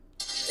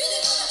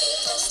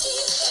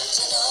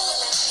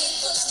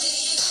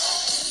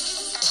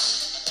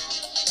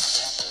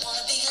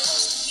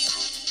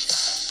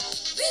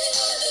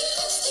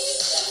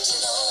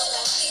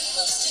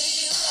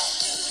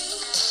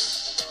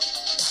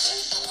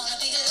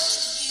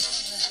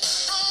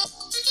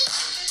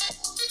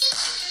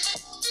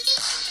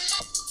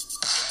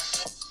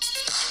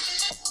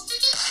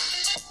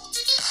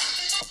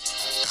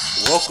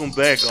Welcome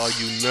back, all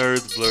you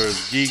nerds,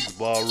 blurs, geeks,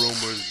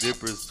 ballroomers,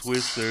 dippers,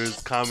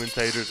 twisters,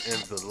 commentators,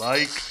 and the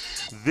like.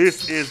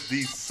 This is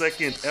the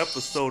second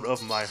episode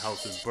of My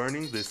House is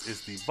Burning. This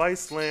is the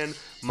Viceland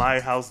My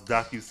House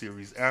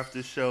docuseries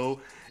after show,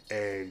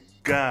 and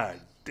god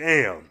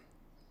damn,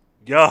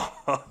 y'all.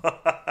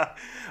 All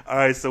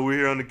right, so we're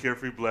here on the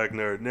Carefree Black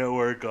Nerd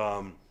Network.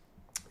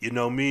 You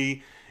know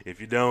me. If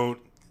you don't,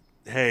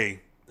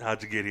 hey,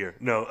 how'd you get here?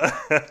 No.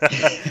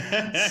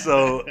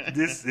 So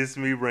this is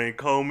me, Rain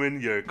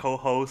Coleman, your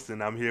co-host,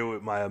 and I'm here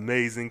with my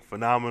amazing,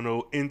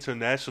 phenomenal,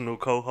 international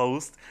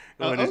co-host.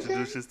 Go and Okay.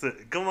 introduce yourself.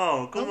 Come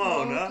on, Come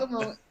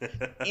on.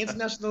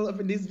 International up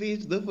in this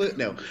beach, the foot.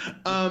 No.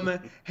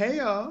 Hey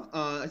y'all.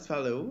 It's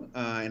Falou.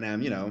 And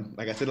I'm,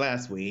 like I said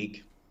last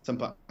week, some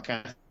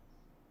podcast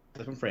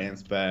from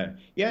France, but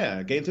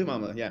yeah, get into it,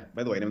 mama. Yeah.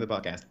 By the way, name of the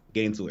podcast.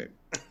 Get into it.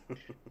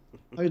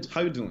 How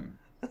you doing?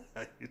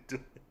 How you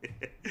doing?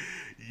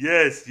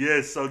 Yes.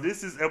 So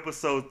this is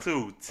episode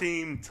 2.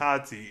 Team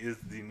Tati is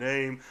the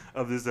name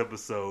of this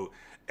episode,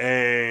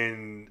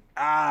 and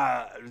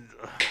I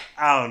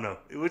don't know.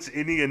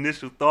 Any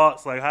initial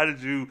thoughts? Like, how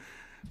did you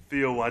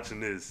feel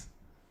watching this?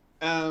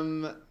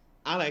 I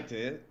liked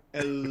it.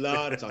 A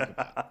lot to talk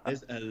about.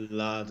 There's a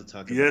lot to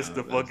talk Yes,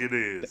 about. the fuck it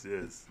is.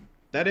 Yes.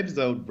 That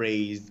episode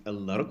raised a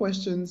lot of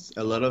questions,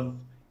 a lot of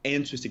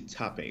interesting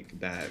topic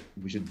that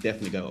we should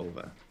definitely go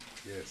over.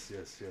 Yes.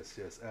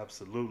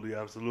 Absolutely.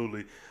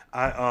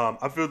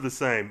 I feel the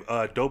same.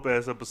 Dope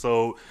ass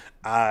episode.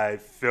 I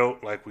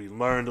felt like we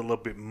learned a little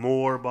bit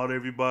more about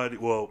everybody.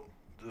 Well,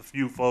 a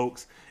few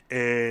folks,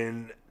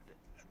 and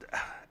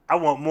I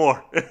want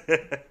more.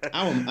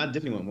 I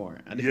definitely want more.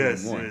 I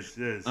definitely want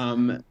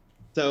more. Yes.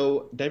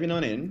 So diving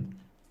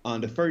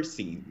on the first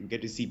scene, we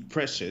get to see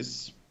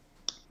Precious,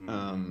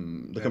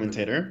 the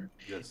commentator,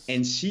 Yes.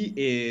 and she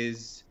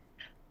is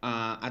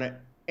at an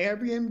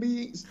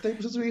Airbnb type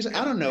of situation.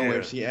 I don't know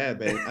where she at,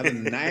 but at a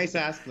nice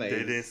ass place. They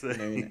didn't say.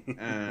 I mean,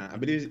 I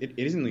believe it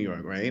is in New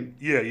York, right?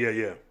 Yeah.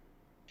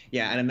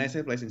 Yeah, at a nice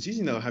ass place, and she's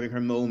having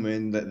her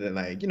moment that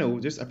like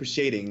just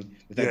appreciating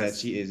the fact that Yes.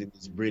 she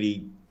is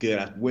really good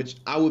at, which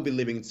I would be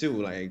living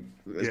too. Like,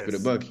 let's put a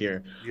Yes. buck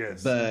here.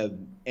 Yes.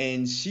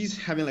 And she's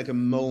having like a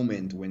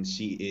moment when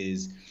she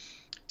is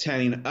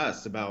telling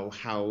us about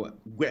how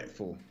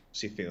grateful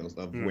she feels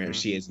of where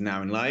she is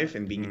now in life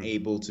and being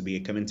able to be a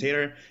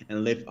commentator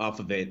and live off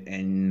of it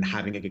and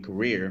having like a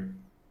career.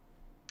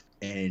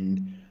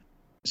 And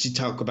she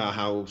talked about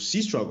how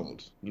she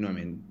struggled,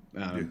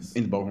 Yes.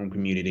 in the ballroom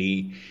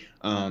community,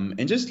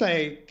 and just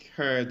like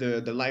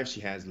the life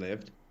she has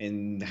lived,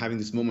 and having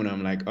this moment,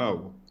 I'm like,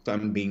 oh, so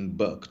I'm being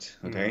booked,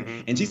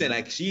 okay. And she said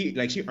like she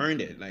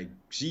earned it, like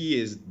she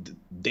is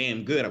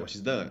damn good at what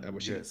she's done, at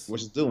Yes. what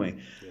she's doing,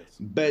 Yes.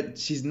 but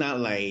she's not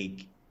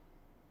like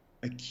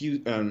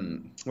acute.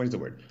 What is the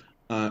word?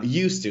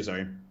 Used to,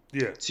 sorry,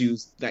 Yeah. to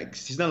like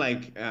she's not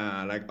like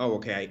oh,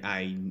 okay,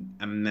 I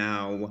am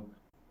now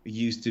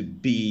used to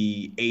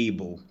be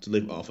able to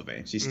live off of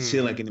it. She's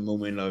still like in the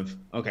moment of,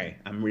 okay,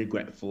 I'm really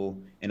grateful,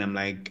 and I'm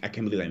like, I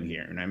can't believe I'm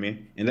here, you know what I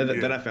mean? And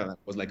that I felt like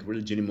was like a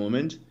really genuine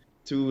moment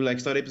to like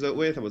start the episode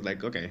with. I was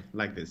like, okay,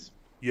 like this.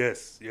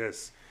 Yes.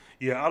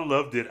 Yeah, I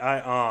loved it.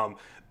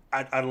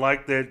 I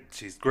like that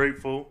she's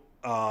grateful.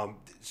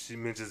 She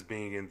mentions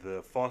being in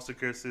the foster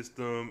care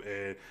system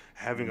and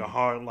having a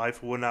hard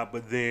life or whatnot,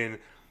 but then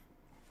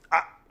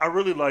I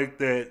really like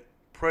that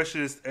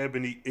Precious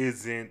Ebony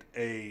isn't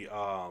a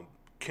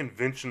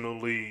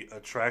conventionally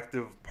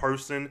attractive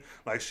person.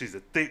 Like, she's a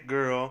thick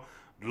girl,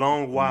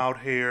 long wild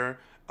hair,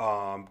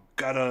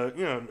 got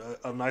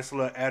a nice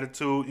little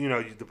attitude.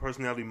 The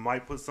personality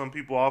might put some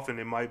people off, and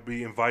it might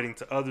be inviting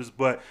to others,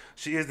 but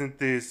she isn't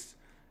this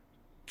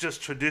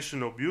just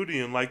traditional beauty.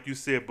 And like you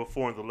said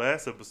before in the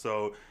last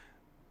episode,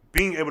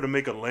 being able to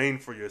make a lane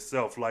for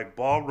yourself. Like,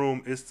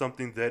 ballroom is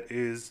something that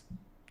is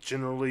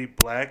generally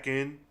black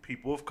and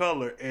people of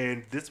color,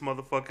 and this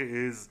motherfucker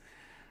has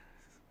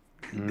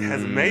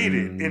made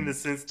it in the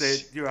sense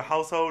that you're a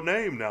household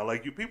name now.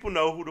 Like, people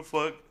know who the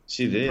fuck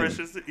She did.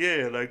 Precious.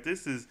 Yeah, like,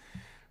 this is,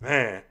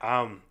 man.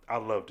 I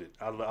loved it.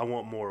 I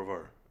want more of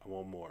her. I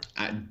want more.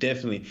 I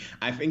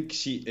think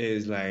she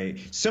is like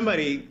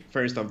somebody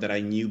first off that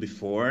I knew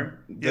before.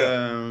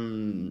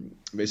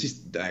 But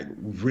she's like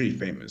really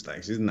famous.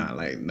 Like, she's not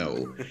like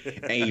no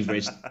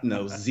average,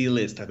 no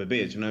Z-list type of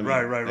bitch. You know what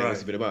I mean? Right. Like,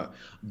 it's a bit about.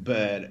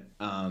 But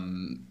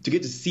to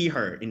get to see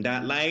her in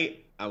that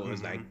light, I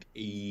was like,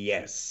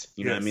 yes.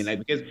 You know what I mean?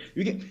 Like,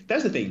 because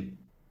that's the thing.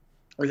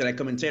 Or like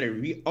commentator,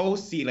 we all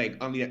see like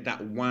only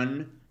that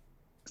one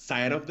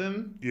side of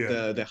them,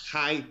 the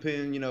hype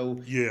and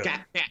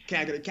cat,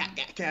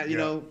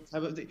 type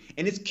of thing.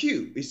 And it's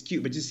cute,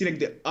 but you see like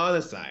the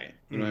other side,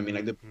 you know what I mean,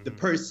 like the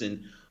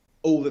person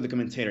over the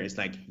commentator is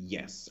like,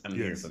 yes, I'm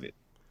here for this.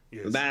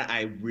 So that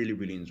I really,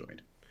 really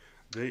enjoyed.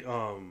 They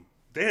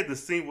had the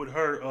scene with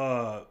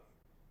her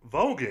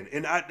voguing,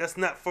 and that's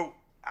not for,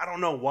 I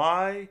don't know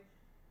why,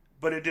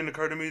 but it didn't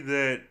occur to me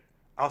that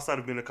outside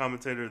of being a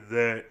commentator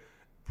that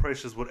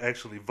Precious would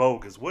actually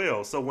vogue as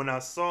well. So when I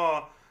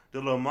saw the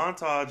little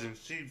montage and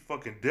she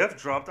fucking death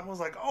dropped, I was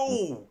like,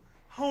 oh,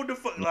 hold the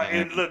fuck, like, Yeah,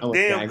 and I look was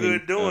damn gagging.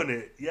 good doing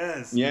it.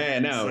 Yes. Yeah,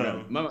 no, no.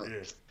 So Mama,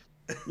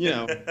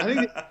 I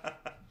think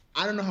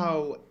I don't know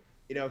how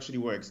it actually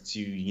works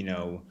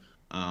to,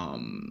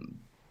 um,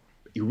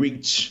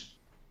 reach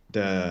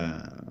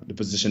the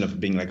position of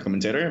being like a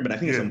commentator, but I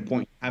think at yeah, some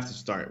point you have to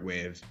start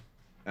with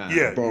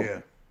yeah, both.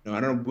 yeah. I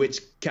don't know which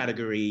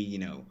category,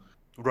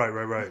 Right,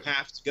 right, you right,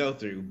 have to go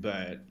through,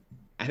 but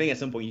I think at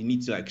some point you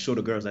need to like show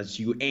the girls that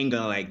you ain't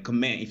gonna like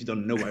comment if you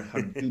don't know how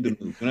to do the move.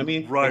 You know what I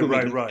mean? Like right, we make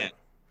right, it right. like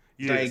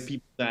Yes.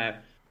 people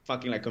that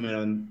fucking like comment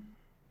on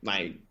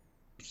like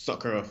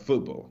soccer or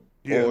football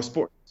Yeah. or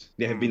sports.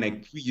 They have been Mm-hmm.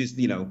 like previous,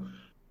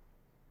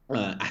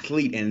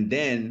 athlete, and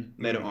then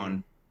later Mm-hmm.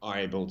 on are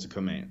able to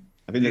comment.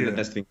 I think Yeah.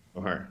 that's the thing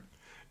for her.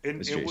 The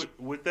And situation.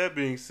 with that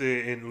being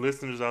said, and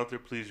listeners out there,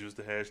 please use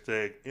the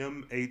hashtag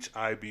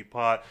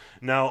MHIBPod.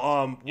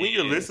 Now, when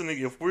you're Yeah. listening,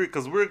 if we're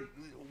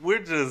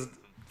just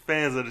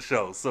fans of the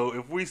show, so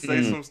if we say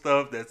Mm, some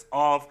stuff that's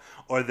off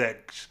or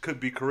that could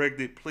be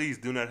corrected, please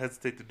do not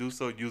hesitate to do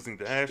so using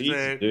the please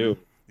hashtag. do.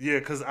 Yeah,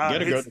 because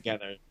Get a girl it's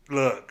together.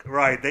 look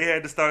right. They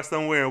had to start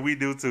somewhere, and we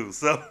do too.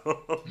 So,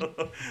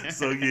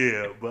 so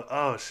yeah. But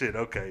oh shit.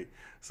 Okay.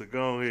 So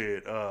go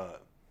ahead,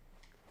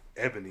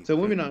 Ebony. So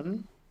moving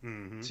on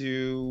Mm-hmm.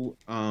 to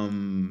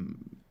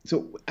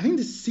so I think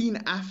the scene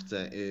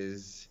after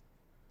is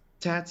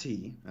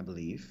Tati, I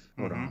believe.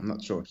 Hold on, Mm-hmm. I'm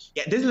not sure.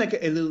 Yeah, there's like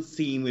a little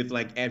scene with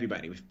like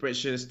everybody, with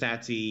Precious,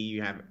 Tati,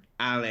 you have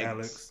Alex,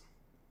 Alex.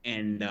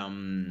 and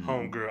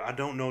Homegirl. I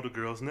don't know the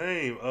girl's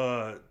name.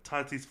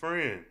 Tati's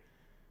friend.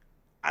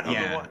 I don't know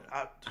yeah, what.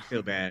 I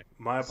feel bad.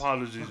 My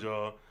apologies,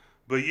 y'all.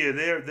 But yeah,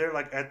 they're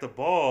like at the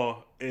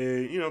bar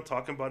and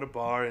talking about the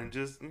bar and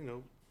just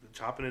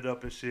chopping it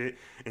up and shit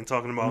and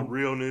talking about Mhm.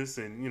 realness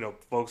and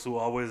folks who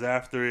are always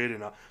after it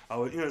and I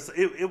was so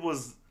it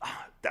was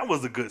that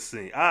was a good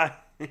scene. I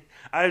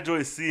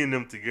enjoy seeing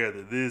them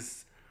together.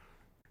 This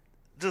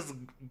just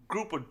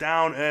group of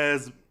down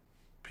as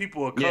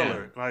people of Yeah.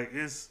 color. Like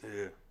it's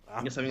yeah.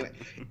 Yes, I mean, like,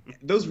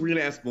 those real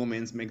ass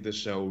moments make the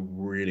show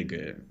really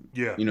good.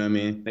 Yeah. You know what I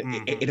mean? Like,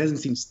 Mhm. it doesn't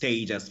seem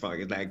staged as fuck.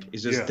 It's like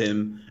it's just Yeah.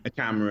 them, a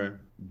camera,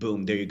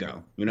 boom, there you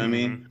go. You know what I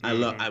mean?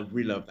 I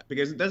really love that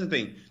because that's the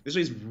thing. This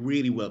show is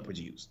really well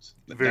produced.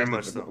 Very That's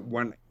much the so.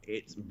 one.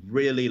 It's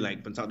really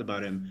like when talked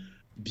about him,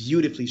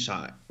 beautifully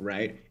shot,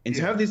 right? And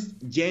to Yeah. have this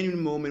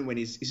genuine moment when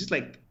it's just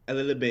like a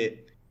little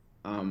bit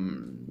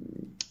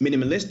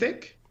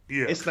minimalistic.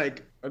 Yeah. It's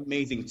like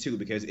amazing too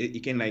because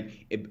it can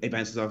like it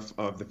bounces off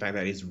of the fact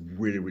that it's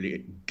really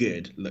really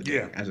good looking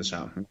Yeah. as a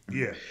show.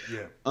 Yeah.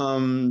 Yeah.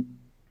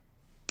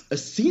 A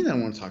scene I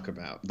want to talk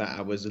about that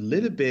I was a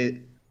little bit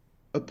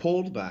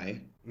appalled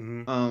by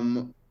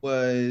Mm-hmm.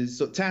 was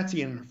so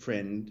Tati and her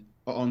friend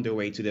are on their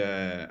way to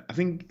the I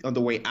think on the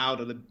way out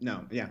of the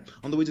no yeah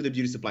on the way to the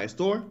beauty supply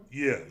store,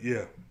 Yeah.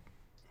 Yeah.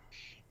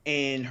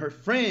 and her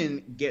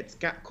friend gets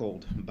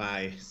catcalled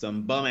by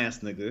some bum ass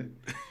nigga.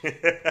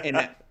 And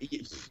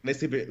let's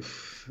see,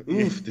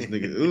 oof, this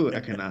nigga, ooh,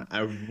 I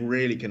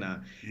really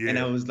cannot. And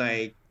I Yeah. was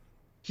like,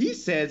 he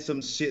said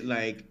some shit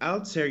like,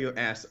 "I'll tear your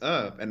ass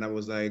up," and I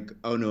was like,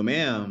 "Oh no,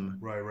 ma'am,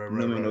 Right. Right. no,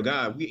 Right. ma'am, no, Right.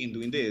 God, we ain't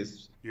doing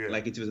this." Yeah.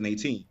 Like in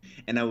 2018,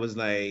 and I was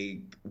like,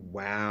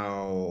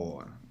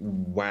 "Wow,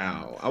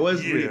 wow." I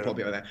was really Yeah.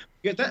 popular with that.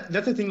 Yeah,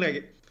 that's the thing.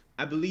 Like,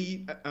 I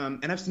believe,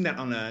 and I've seen that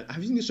on a.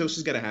 Have you seen the show?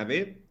 She's Gotta Have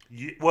It.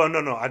 Yeah, well,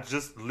 no. I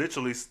just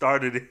literally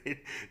started it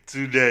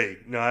today.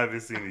 No, I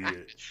haven't seen it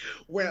yet.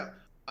 Well,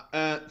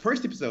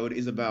 first episode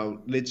is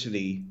about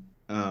literally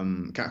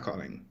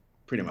catcalling,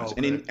 pretty much,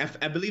 and Okay.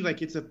 I believe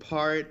like it's a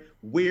part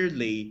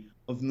weirdly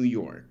of New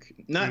York.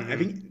 Not, I Mm-hmm.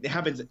 think it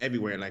happens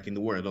everywhere, like in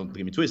the world. Don't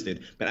get me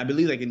twisted, but I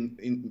believe like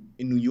in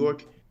New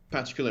York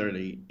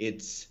particularly,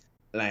 it's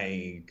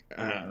like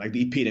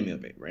the epitome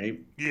of it, right?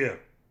 Yeah.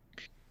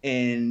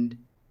 And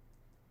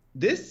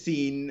this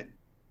scene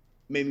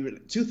made me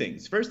two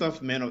things. First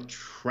off, man,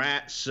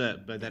 trash,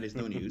 but that is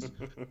no news.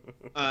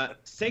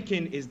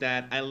 Second is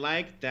that I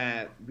like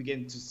that we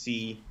get to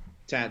see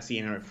Tatsy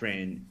and her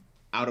friend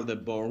out of the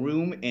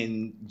ballroom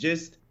and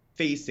just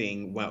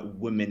facing what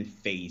women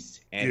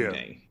face every Yeah.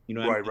 day. You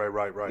know what I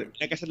Right. mean?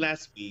 Like I said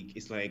last week,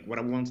 it's like what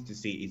I wanted to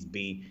see is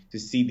to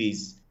see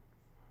these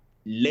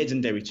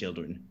legendary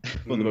children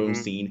from the ballroom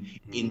Mm-hmm. scene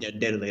in their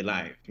day-to-day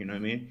life. You know what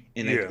I mean?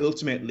 And like Yeah.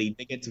 ultimately,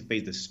 they get to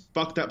face this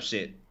fucked up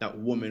shit that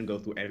women go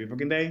through every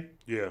fucking day.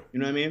 Yeah. You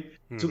know what I mean?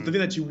 So Mhm. the thing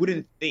that you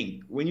wouldn't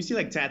think when you see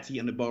like Tati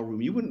in the ballroom,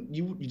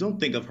 you don't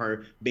think of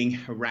her being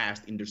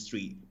harassed in the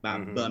street by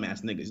Mhm. bum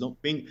ass niggas. You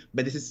don't think,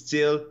 but this is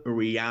still a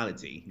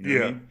reality. You know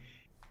what I Yeah. mean?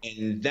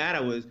 And that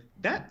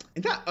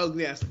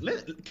ugly ass.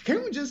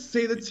 Can we just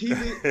say that he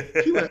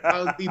was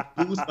ugly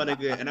boost my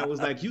nigga? And I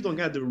was like, you don't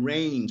got the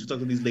range to talk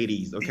to these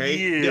ladies, okay?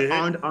 They Yeah.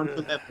 aren't on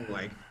the level.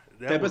 Like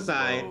That step was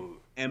aside bold.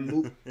 and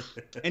move.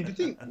 And the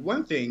thing,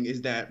 one thing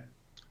is that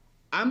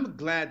I'm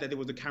glad that there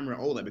was a camera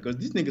all that because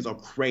these niggas are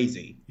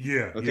crazy.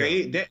 Yeah.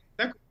 Okay, that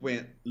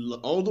went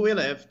all the way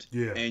left,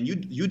 Yeah. and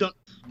you don't,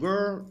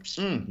 girl,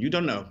 you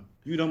don't know,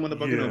 you don't want to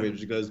fucking Yeah. know it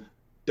because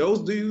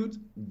those dudes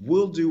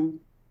will do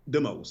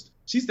the most.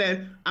 She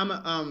said, "I'm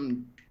a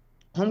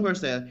homegirl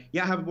said,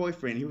 yeah, I have a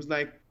boyfriend." He was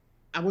like,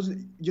 I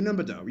wasn't your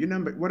number though, your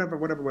number,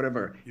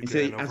 whatever. You And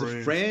can't have say, no as a friends.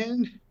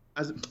 friend,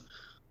 as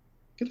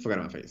get the fuck out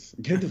of my face.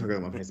 Get the fuck out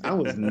of my face. I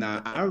was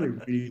not. I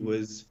really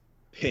was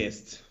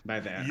pissed by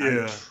that. I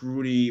Yeah,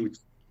 truly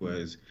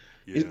was.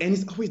 yeah. And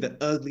it's always the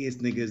ugliest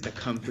niggas that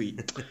come for you.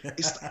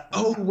 It's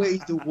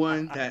always the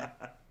one that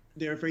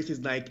their face is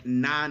like,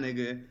 nah,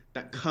 nigga,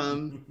 that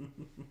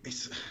come.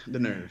 It's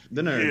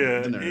Yeah,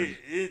 the nerve.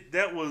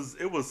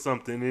 it was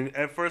something. And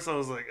at first I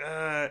was like,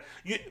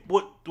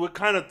 what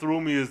kind of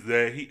threw me is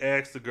that he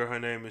asked the girl her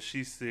name and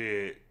she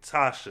said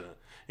Tasha.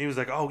 He was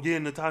like, "Oh yeah,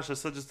 Natasha,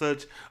 such and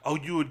such. Oh,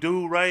 you a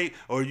dude, right?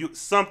 Or you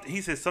something?"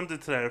 He said something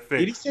to that Did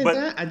effect. he say But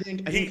that? I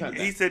didn't cut he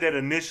that. said that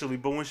initially.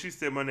 But when she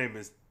said my name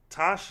is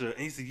Tasha, and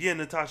he said, "Yeah,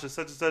 Natasha,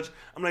 such and such,"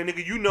 I'm like,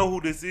 "Nigga, you know who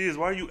this is?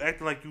 Why are you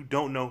acting like you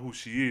don't know who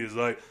she is?"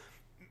 Like,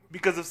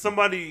 because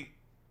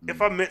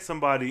if I met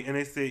somebody and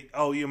they say,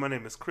 "Oh yeah, my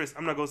name is Chris,"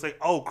 I'm not gonna say,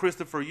 "Oh,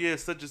 Christopher, yeah,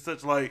 such and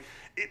such." Like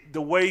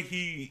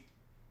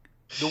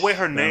the way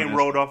her No, name that's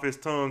rolled off his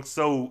tongue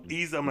so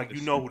easy, I'm like, you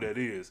that's know true. who that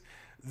is.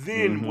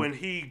 Then Hmm. when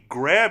he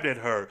grabbed at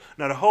her,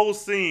 now the whole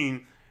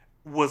scene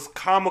was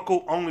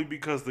comical only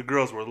because the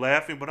girls were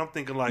laughing, but I'm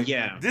thinking like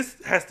Yeah.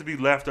 this has to be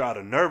laughter out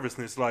of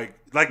nervousness. Like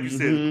you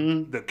said,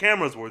 Hmm. the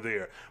cameras were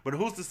there. But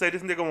who's to say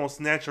this nigga won't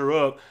snatch her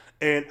up?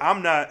 And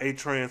I'm not a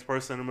trans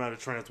person, I'm not a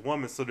trans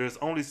woman, so there's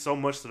only so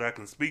much that I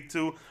can speak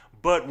to.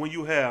 But when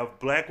you have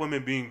black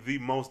women being the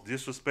most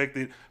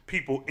disrespected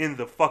people in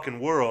the fucking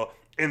world,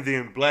 and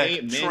then black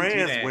Amen to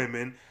trans that.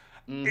 women,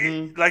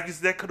 Hmm. like you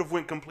said, that could have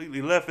went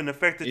completely left. And the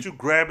fact that It you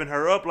grabbing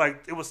her up,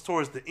 like it was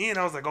towards the end,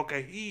 I was like,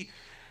 okay,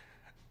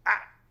 I,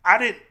 I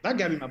didn't, that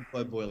got me my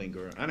blood boiling,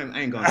 girl. I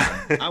ain't gonna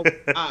lie.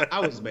 I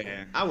was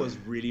mad. I was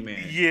really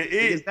mad yeah,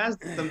 because that's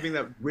something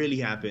that really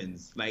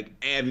happens like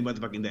every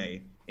motherfucking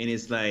day, and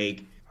it's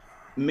like,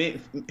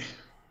 men,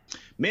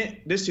 men.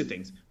 There's two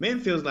things. Men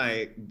feels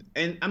like,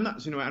 and I'm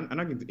not, I'm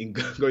not going to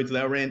go into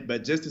that rant,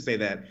 but just to say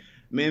that,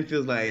 men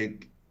feels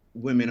like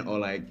women are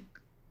like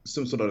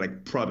some sort of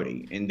like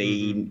property, and hmm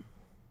they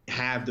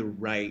have the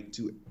right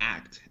to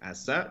act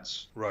as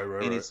such, right, right,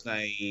 and right, it's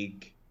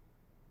like.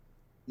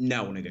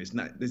 No, nigga, it's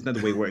not. That's not the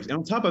way it works. And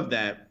on top of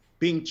that,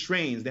 being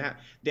trained,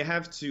 they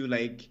have to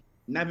like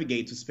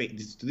navigate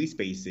to these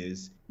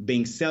spaces,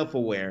 being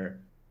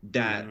self-aware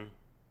that hmm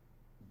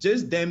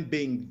just them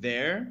being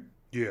there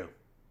yeah,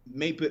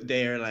 may put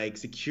their like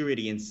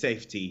security and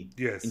safety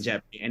in yes,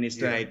 jeopardy, and it's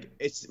yeah, like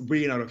it's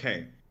really not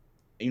okay.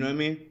 You know what I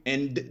mean?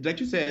 And like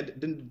you said,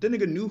 the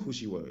nigga knew who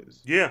she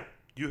was. yeah.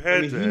 You I had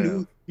mean, to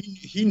have,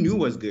 he knew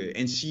what's good,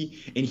 and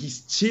he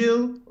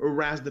still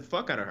harassed the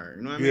fuck out of her.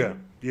 You know what I yeah, mean?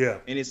 yeah,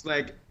 And it's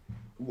like,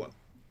 what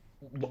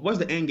what's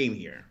the end game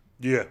here?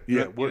 yeah, You yeah.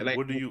 know, like,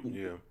 What do you?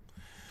 Yeah.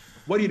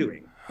 what are you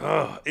doing?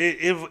 The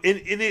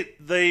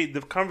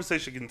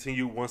conversation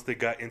continued once they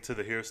got into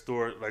the hair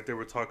store. Like they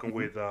were talking Hmm.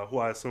 with who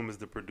I assume is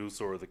the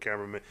producer or the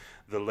cameraman,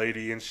 the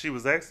lady, and she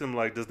was asking him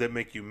like, "Does that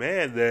make you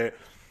mad?"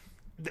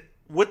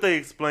 What they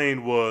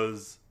explained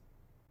was,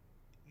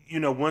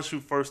 once you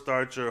first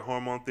start your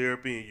hormone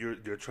therapy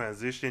and your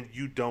transition,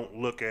 you don't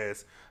look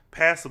as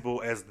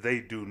passable as they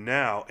do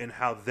now, and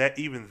how that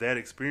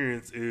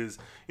experience is,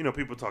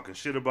 people talking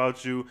shit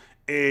about you,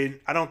 and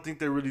I don't think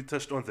they really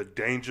touched on the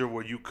danger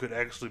where you could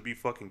actually be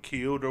fucking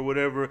killed or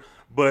whatever.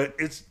 But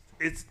it's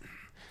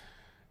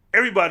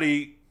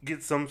everybody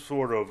gets some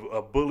sort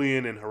of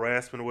bullying and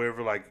harassment or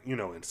whatever, like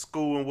in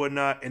school and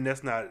whatnot, and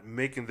that's not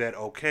making that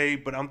okay.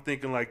 But I'm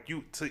thinking like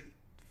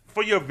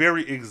for your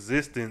very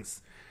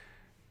existence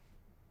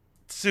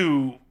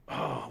to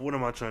what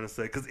am I trying to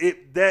say? Because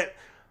it that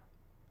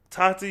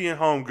Tati and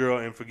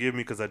Homegirl, and forgive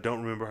me because I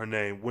don't remember her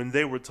name, when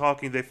they were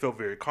talking, they felt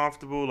very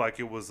comfortable, like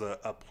it was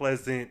a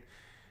pleasant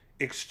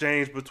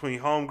exchange between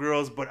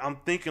homegirls. But I'm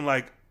thinking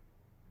like,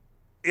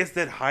 is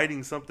that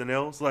hiding something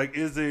else? Like,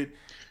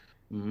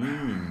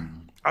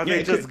 Mm. are Yeah, they it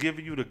just could.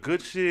 giving you the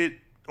good shit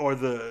or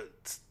the?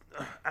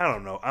 I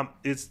don't know.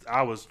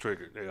 I was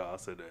triggered. Yeah, I'll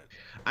say that.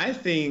 I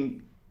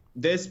think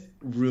there's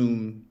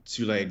room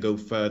to like go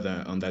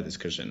further on that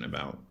discussion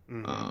about,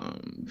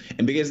 Mm-hmm.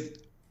 and because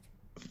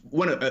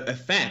a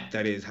fact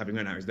that is happening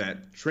right now is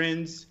that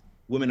trans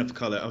women of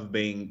color are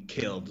being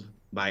killed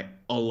by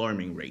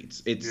alarming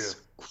rates. Yeah. It's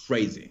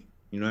crazy.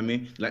 You know what I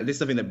mean? Like this is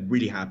something that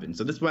really happens.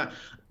 So that's why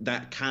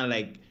that kind of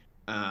like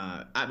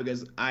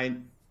because I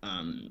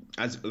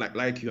as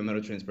like you, I'm not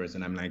a trans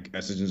person. I'm like a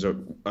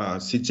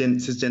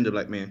cisgender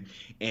black man,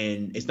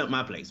 and it's not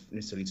my place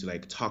necessarily to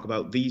like talk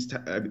about these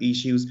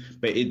issues,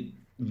 but it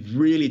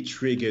really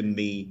triggered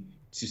me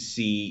to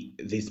see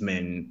these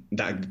men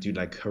that do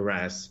like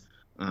harass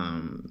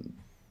um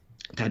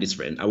Patty's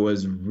friend. I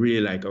was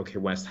really like, okay,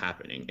 what's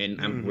happening? And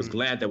I was Mm-hmm.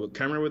 glad that the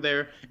camera were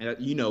there, and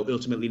that,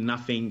 ultimately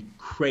nothing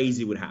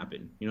crazy would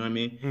happen. You know what I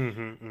mean?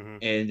 Mm-hmm. Mm-hmm.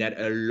 And that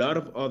a lot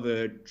of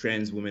other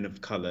trans women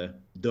of color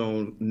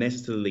don't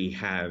necessarily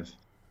have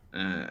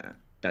uh,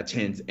 that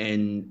chance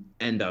and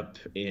end up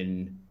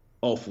in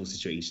awful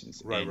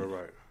situations. Right. Right. And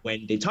Right.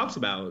 when they talked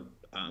about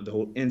the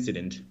whole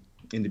incident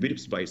in the beauty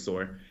supply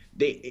store,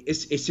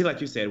 it still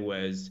like you said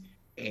was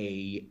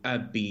a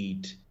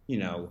upbeat,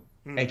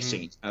 Mm-hmm.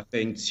 exchange. I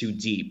think too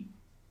deep.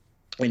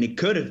 and it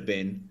could have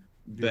been,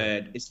 Yeah.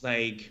 but it's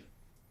like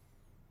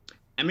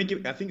I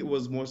think it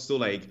was more so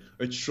like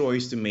a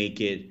choice to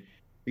make it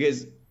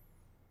because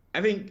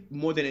I think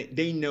more than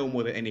they know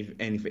more than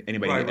Right,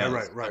 anybody right,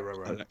 else, right, right, right,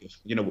 right.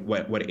 you know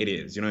what it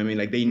is. You know what I mean?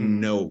 Like they Mm-hmm.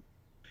 know,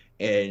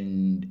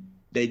 and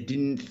they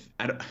didn't.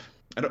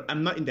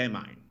 I'm not in their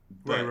mind,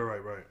 Right, right, but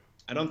right, right.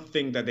 I don't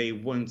think that they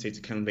wanted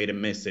to convey the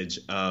message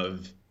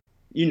of,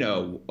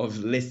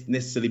 of less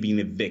necessarily being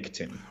a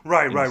victim.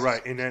 Right, In, right,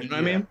 right. And you that, know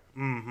what I yeah. mean?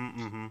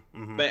 Mm-hmm, mm-hmm,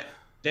 mm-hmm. But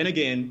then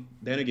again,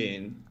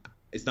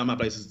 it's not my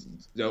place.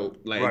 So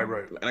Right,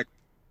 right. like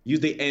use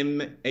the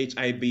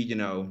MHIB,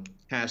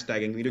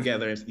 hashtag and be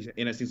together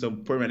in a sense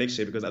of problematic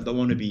shit because I don't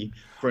want to be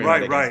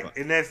Right, problematic as right, fuck.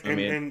 and that's I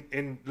mean,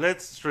 and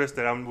let's stress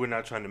that we're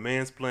not trying to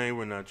mansplain,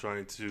 we're not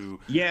trying to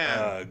yeah,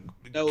 uh,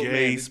 no man,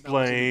 gay this is not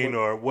splain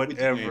or what we're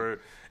doing.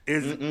 whatever.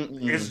 It's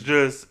Mm-mm-mm.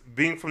 just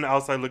being from the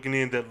outside looking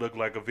in that looked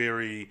like a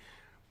very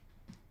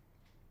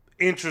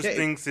Yeah,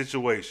 interesting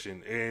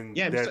situation, and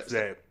yeah. that's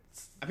that.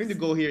 I think the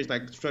goal here is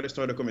like to try to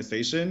start a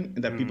conversation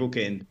and that Mm, people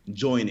can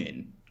join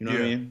in. You know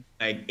what I yeah, mean?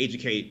 Like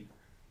educate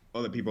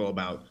other people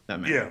about that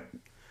yeah. matter.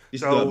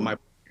 This is So my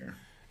point here.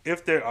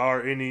 if there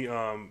are any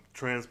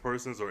trans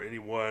persons or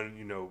anyone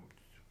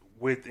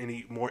with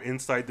any more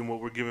insight than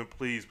what we're giving,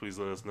 please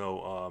let us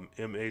know.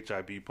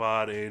 MHIB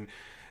Pod, and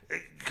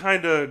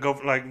kind of go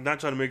like not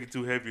trying to make it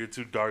too heavy or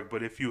too dark,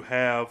 but if you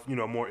have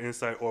more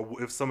insight,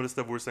 or if some of the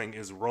stuff we're saying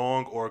is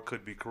wrong or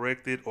could be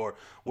corrected or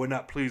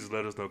whatnot, please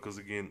let us know. Because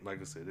again,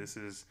 like I said, this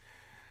is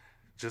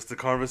just a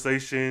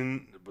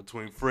conversation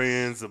between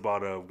friends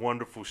about a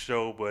wonderful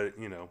show, but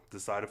the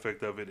side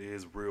effect of it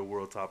is real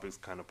world topics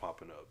kind of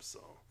popping up. So,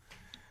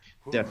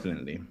 whew.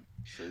 Definitely.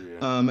 So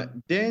yeah,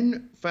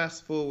 Then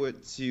fast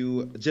forward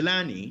to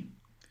Jelani,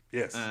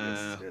 yes,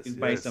 yes, yes, who's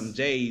buying some yes,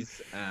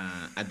 J's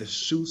at the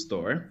shoe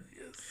store,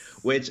 yes,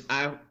 which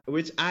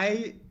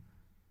I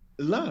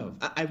love.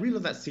 I really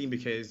love that scene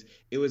because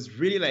it was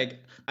really like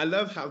I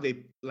love how they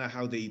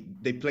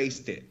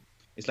placed it.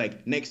 It's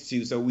like next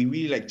to, so we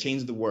really like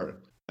changed the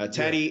word. yeah,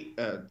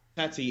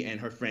 Tati and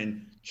her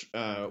friend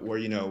were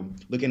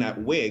looking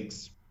at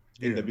wigs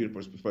in yeah, the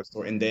beauty supply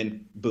store, and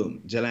then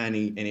boom,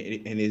 Jelani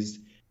and his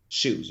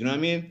shoes. You know what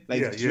I mean?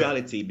 Like yeah, the yeah,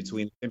 duality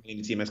between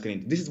femininity and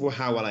masculinity. This is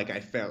how I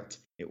felt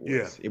it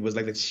yeah. was. It was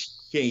like the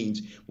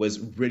change was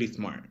really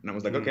smart, and I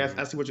was like, okay, Mm.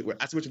 I see what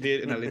you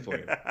did, and I live for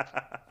you.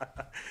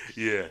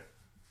 Yeah.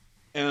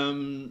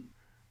 Um,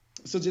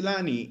 so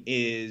Jelani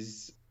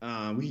is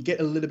we get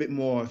a little bit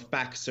more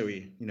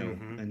backstory,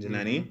 Mhm. on Mhm.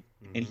 Jelani,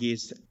 and Mhm.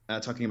 he's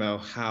talking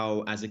about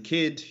how as a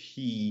kid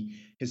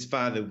his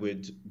father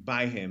would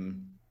buy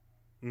him,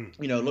 Mm.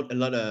 a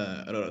lot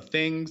of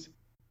things,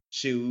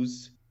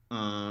 shoes,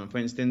 for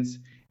instance,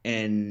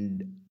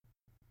 and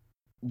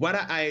when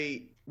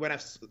I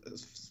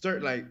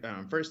started like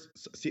first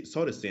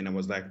saw the scene, I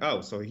was like,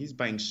 oh, so he's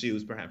buying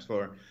shoes perhaps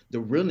for the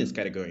realness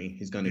category.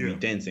 He's gonna be Yeah.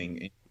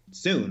 dancing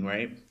soon,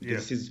 right? Because Yeah.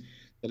 this is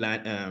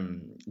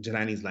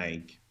Jelani's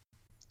like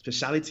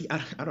specialty.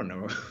 I don't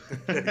know,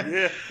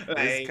 Yeah.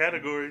 It's like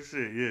category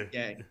shit. Yeah.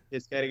 yeah,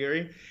 his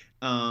category.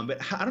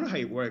 But I don't know how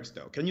it works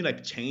though. Can you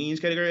like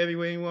change category every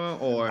way you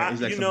want, or I,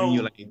 is like you something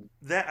you know, like?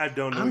 that I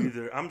don't know I'm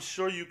either. I'm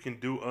sure you can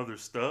do other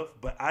stuff,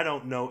 but I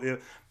don't know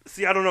if.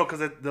 See, I don't know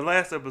because at the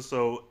last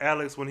episode,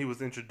 Alex, when he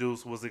was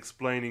introduced, was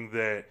explaining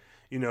that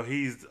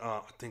he's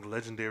I think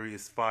legendary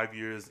is 5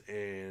 years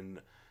and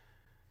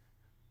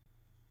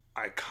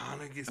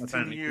iconic is I'm 10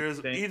 trying to keep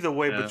years. saying. Either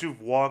way, but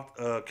you've walked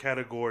a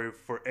category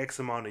for X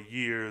amount of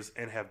years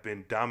and have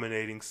been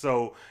dominating.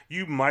 So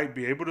you might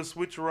be able to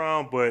switch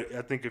around, but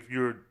I think if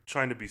you're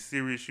trying to be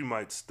serious, you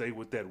might stay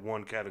with that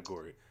one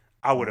category.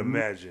 I would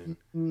imagine.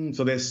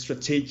 So they're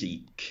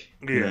strategic.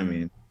 You know what Yeah, I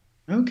mean?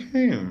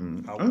 Okay.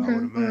 I Okay.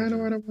 would All right. All imagine.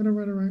 right. All right. All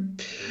right. All right.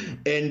 Yeah.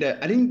 And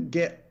I didn't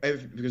get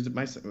because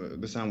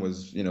the sound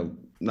was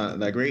not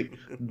that great,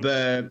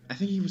 but I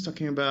think he was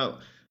talking about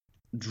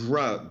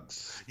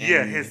drugs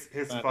Yeah, and his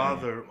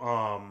father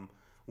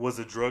was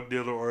a drug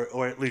dealer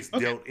or at least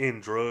okay. dealt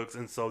in drugs,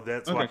 and so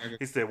that's Okay. why Okay.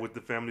 he said with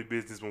the family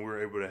business when we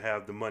were able to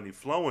have the money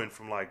flowing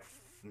from like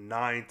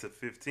 9 to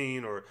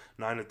 15 or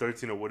 9 to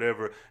 13 or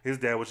whatever, his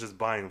dad was just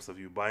buying him stuff.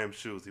 He would buy him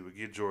shoes, he would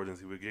get Jordans,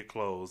 he would get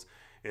clothes,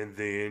 and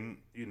then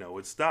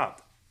it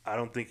stopped. I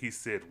don't think he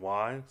said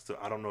why, so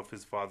I don't know if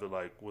his father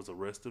like was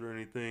arrested or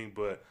anything,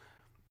 but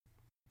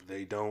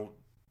they don't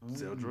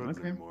sell drugs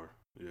Okay. anymore.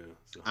 Yeah,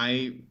 so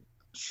I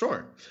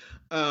sure.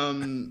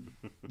 Um,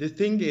 the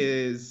thing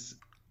is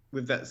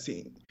with that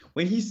scene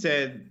when he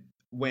said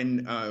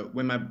when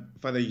my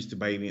father used to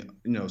buy me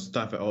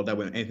stuff and all that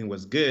when anything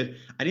was good,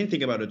 I didn't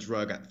think about a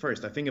drug at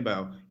first. I think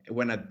about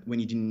when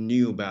he didn't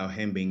knew about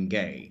him being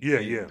gay. yeah,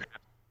 And yeah,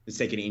 the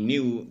second he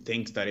knew,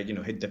 things started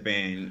hit the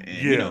fan,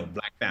 and yeah.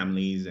 black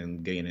families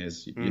and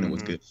gayness was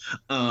Hmm. good.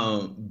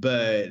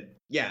 But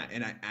yeah,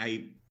 and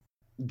I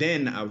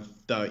then I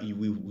thought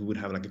we would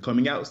have like a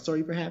coming out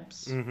story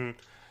perhaps. Hmm.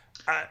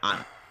 I,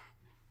 I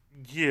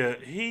yeah,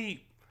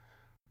 he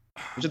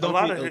which I a don't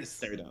lot think of is his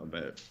necessary though,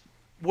 but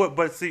what,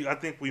 but see, I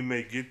think we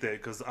may get that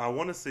because I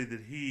want to say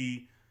that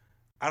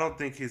I don't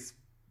think his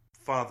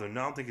father.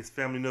 No, I don't think his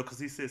family know because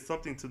he said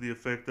something to the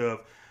effect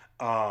of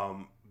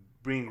um,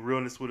 bring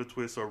realness with a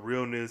twist or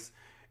realness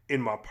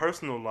in my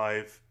personal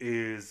life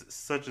is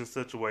such and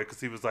such a way.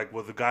 Because he was like,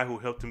 well, the guy who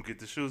helped him get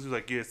the shoes, he was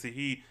like, yeah, see,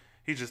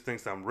 he just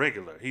thinks I'm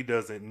regular. He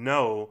doesn't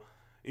know,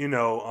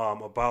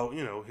 about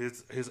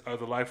his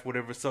other life,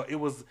 whatever. So it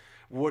was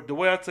what the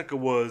way I took it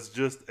was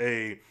just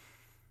a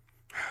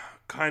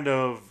kind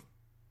of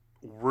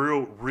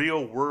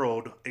real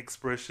world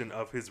expression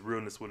of his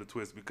realness with a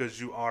twist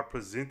because you are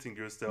presenting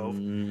yourself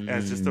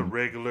as just a Mm.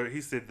 regular.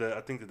 He said that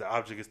I think that the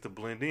object is to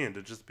blend in,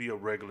 to just be a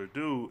regular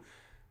dude.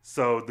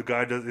 So the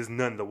guy does is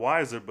none the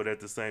wiser, but at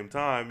the same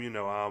time,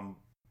 I'm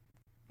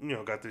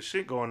got this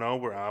shit going on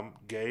where I'm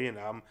gay and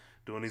I'm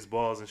doing these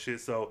balls and shit.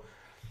 So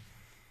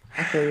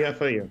I feel you. I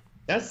feel you.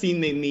 That scene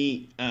made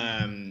me.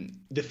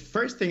 The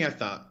first thing I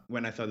thought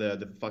when I saw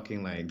the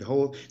fucking like the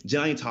whole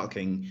Johnny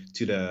talking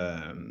to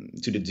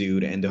the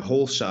dude and the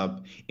whole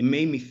shop, it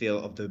made me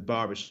feel of the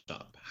barber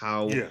shop.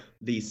 How yeah,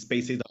 these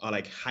spaces are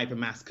like hyper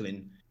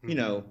masculine,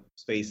 mm-hmm.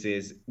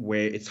 spaces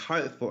where it's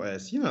hard for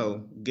us,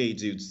 gay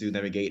dudes to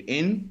navigate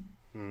in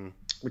Mm-hmm.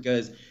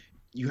 because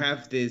you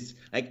have this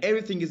like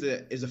everything is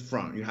a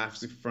front. You have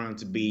to front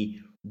to be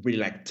really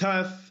like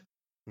tough,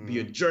 be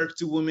a Mm-hmm. jerk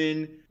to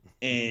women,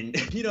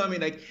 and you know what I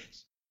mean. Like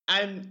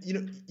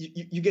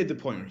you get the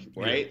point,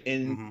 Yeah, right?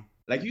 And mm-hmm.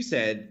 like you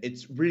said,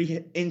 it's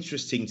really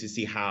interesting to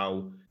see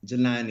how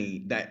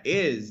Jelani, that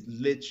is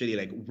literally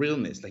like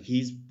realness, like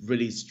he's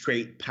really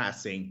straight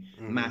passing,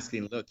 Mm-hmm.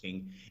 masculine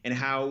looking, and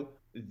how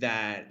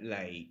that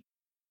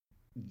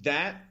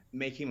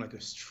make him like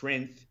a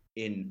strength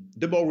in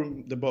the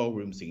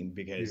ballroom scene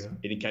because Yeah.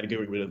 in the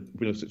category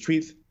real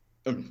truth,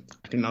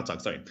 I cannot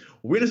talk. Sorry,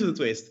 weirdness of the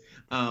twist.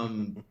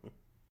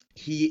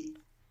 He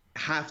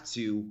have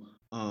to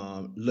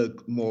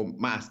look more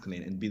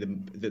masculine and be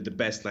the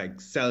best, like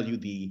sell you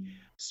the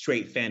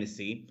straight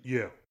fantasy,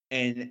 Yeah.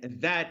 and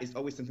that is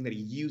always something that he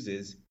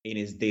uses in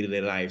his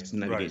day-to-day life to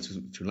Right. navigate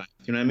through life.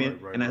 You know what I Right.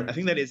 mean? Right. And I Right.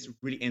 think that is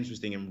really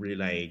interesting and really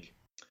like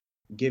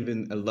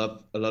given a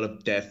lot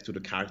of depth to the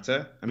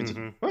character. I mean,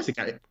 Mm-hmm. what's the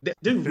character?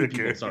 They're real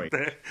people. Okay. Sorry,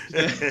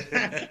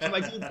 I'm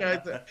like the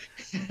character,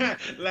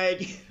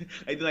 like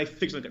like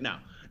fictional. No,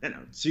 no, no.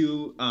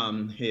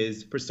 To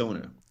his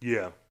persona.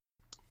 Yeah.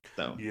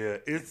 So Yeah,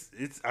 it's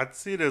I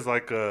see it as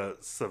like a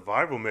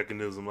survival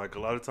mechanism. Like a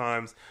lot of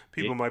times,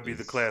 people it might be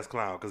the is. class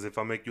clown because if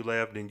I make you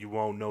laugh, then you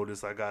won't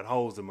notice I got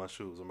holes in my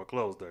shoes or my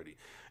clothes dirty.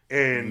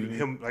 And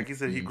him, like he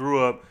said, he Mhm. grew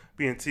up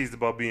being teased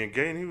about being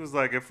gay, and he was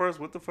like, at first,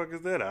 what the fuck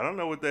is that? I don't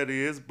know what that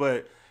is,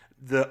 but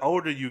the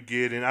older you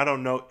get, and I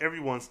don't know,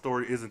 everyone's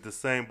story isn't the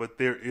same, but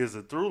there is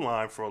a through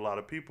line for a lot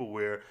of people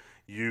where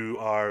you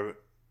are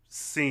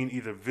seen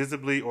either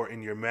visibly or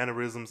in your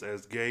mannerisms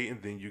as gay,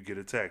 and then you get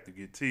attacked, you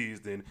get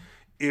teased, and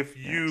if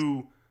Yes.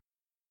 you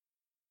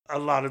a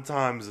lot of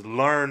times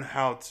learn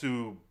how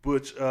to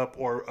butch up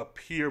or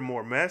appear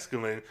more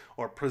masculine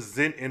or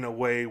present in a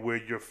way where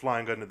you're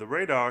flying under the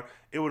radar,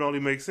 it would only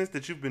make sense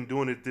that you've been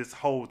doing it this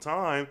whole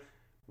time.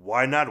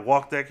 Why not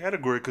walk that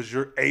category? Because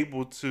you're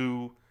able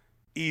to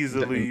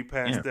easily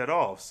pass Yeah, that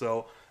off.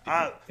 So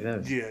I, it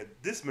is. yeah,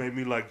 this made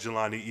me like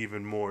Jelani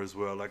even more as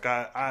well. Like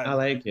I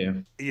like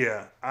it.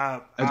 yeah,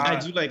 I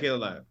do like it a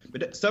lot.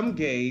 But some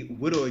gay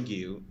would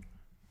argue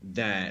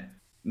that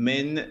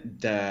men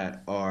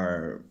that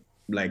are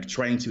like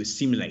trying to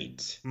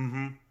assimilate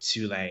mm-hmm,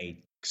 to like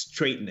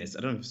straightness,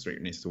 I don't know if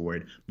straightness is the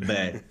word,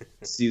 but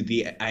to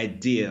the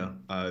idea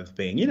of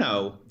being,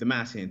 the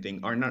masculine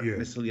thing are not yeah,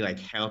 necessarily like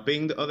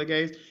helping the other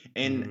guys.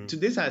 And mm-hmm, to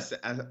this,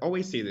 I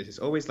always say this, it's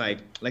always like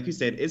you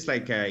said, it's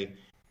like a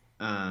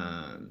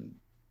um,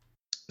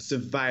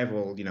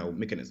 survival,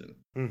 mechanism.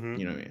 mm-hmm,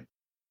 You know what I mean?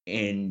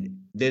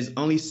 And there's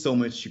only so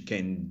much you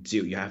can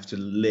do. You have to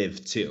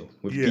live too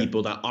with yeah,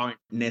 people that aren't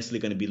necessarily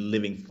going to be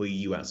living for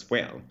you as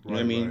well. You know what I right,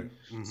 right,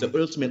 mean? So mm-hmm,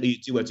 ultimately, you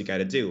do what you got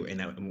to do. And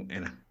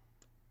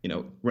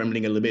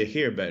rambling a little bit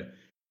here, but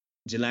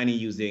Jelani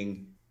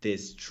using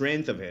this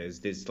strength of his,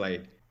 this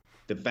like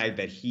the fact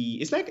that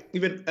it's like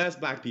even us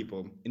black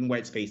people in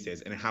white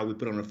spaces and how we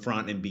put on the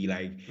front and be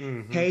like,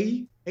 mm-hmm.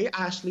 hey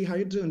Ashley, how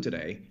you doing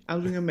today?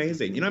 I'm doing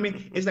amazing. You know what I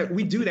mean? It's like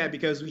we do that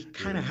because we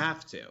kind Yeah. of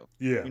have to.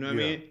 Yeah, You know what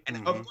I yeah. mean? And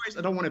of Hmm. course,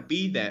 I don't want to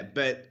be that,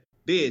 but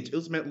bitch,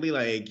 ultimately,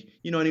 like,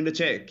 I need the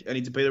check, I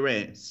need to pay the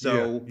rent. Yeah,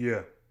 So,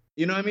 yeah.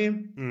 you know what I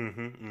mean? Hmm.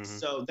 Hmm.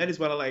 So that is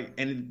what I like,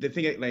 and the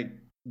thing like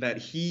that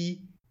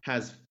he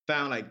has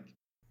found like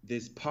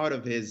this part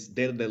of his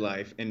day-to-day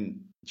life and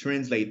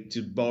translate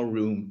to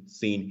ballroom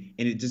scene,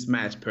 and it just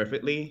matched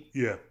perfectly.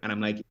 Yeah, And I'm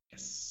like,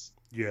 yes.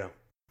 yeah,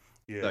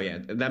 So yeah.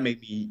 yeah, that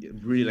made me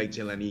really like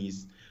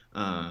Jelani's.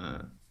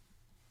 I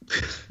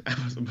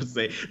was about to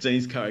say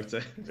Jenny's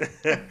character.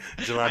 I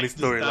Jelani just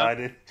stopped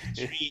storyline.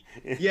 treat.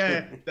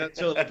 Yeah, that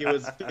felt like it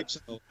was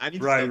fictional. I need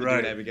to Right, stop doing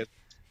right. that because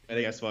I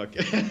think I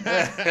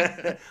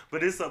fuck.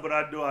 But it's but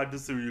I do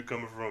see where you're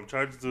coming from.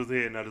 Charges to his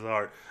head, not his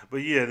heart. But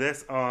yeah,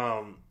 that's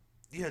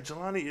yeah,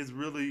 Jelani is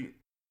really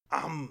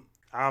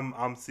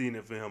I'm seeing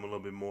it for him a little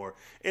bit more.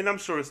 And I'm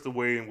sure it's the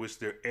way in which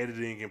they're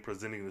editing and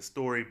presenting the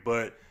story,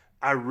 but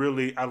I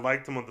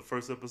liked him on the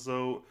first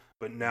episode.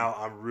 but now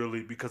I'm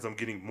really, because I'm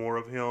getting more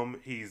of him.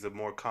 He's a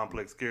more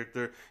complex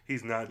character.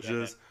 He's not Yeah,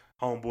 just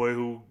homeboy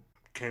who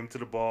came to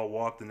the ball,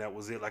 walked, and that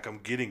was it. Like, I'm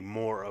getting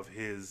more of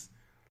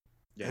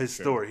yeah, his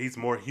sure. story. He's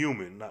more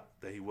human, not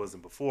that he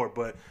wasn't before.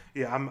 But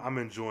yeah, I'm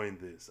enjoying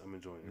this. I'm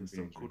enjoying I'm it. So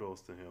pretty sure.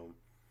 kudos to him.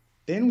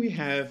 Then we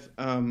have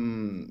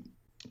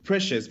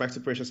Precious, back to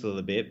Precious a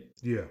little bit.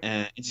 Yeah.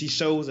 And she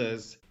shows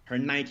us her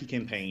Nike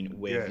campaign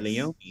with Yes.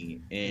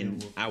 Leonie. It And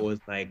was, I was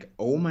like,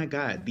 oh my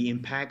God, the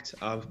impact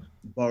of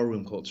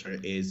ballroom culture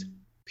is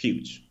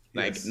huge.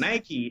 Like yes.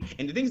 Nike,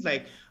 and the things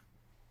like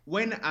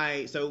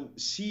so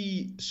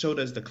she showed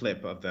us the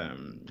clip of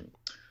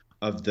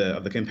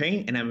the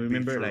campaign, and I Be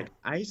remember true. like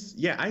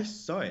yeah, I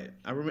saw it.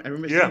 I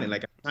remember seeing Yeah. it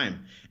like at the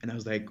time, and I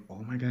was like,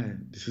 oh my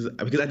God, this is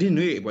because I didn't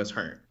know it was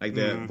her, like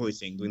the Mm-hmm.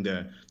 voicing, doing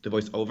the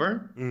voice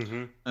over.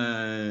 Mm-hmm.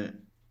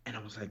 And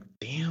I was like,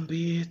 damn,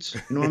 bitch,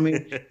 you know what I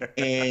mean?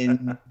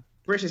 And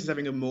Precious is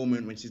having a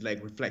moment when she's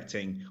like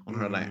reflecting on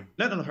her life, mm-hmm.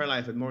 not on her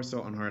life, but more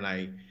so on her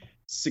like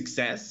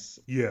success.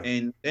 Yeah.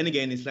 And then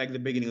again, it's like the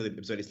beginning of the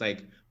episode. It's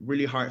like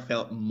really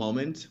heartfelt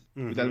moment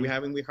that Mm-hmm. we're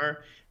having with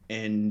her,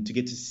 and to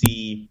get to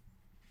see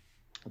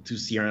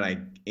her like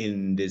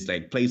in this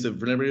like place of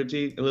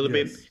vulnerability a little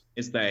bit. Yes.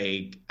 It's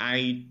like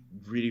I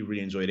really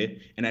really enjoyed it,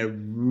 and I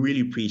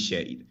really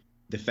appreciate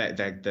the fact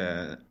that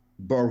the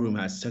ballroom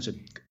has such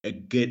a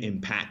good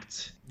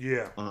impact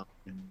Yeah. on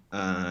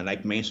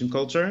like mainstream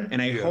culture,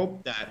 and I Yeah.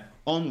 hope that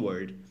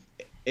onward,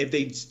 if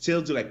they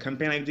still do like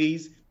campaign like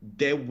these,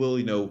 they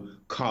will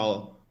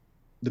call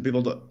the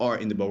people that are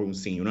in the ballroom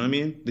scene. You know what I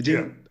mean? The Yeah.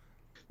 thing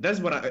that's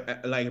what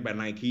I like about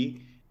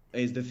Nike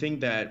is the thing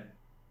that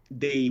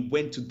they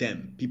went to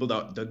them, people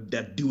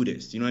that do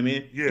this. You know what I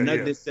mean? Yeah. And not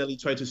Yeah. necessarily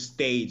try to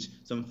stage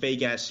some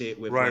fake ass shit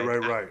with Right. like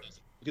Right. Right.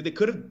 actors, because they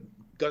could have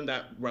gone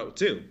that route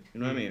too. You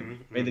know what I mean? Mm-hmm.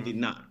 But they Mm-hmm. did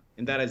not,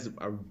 and that is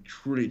I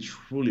truly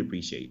truly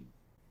appreciate.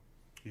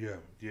 Yeah.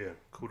 Yeah.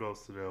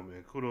 Kudos to them,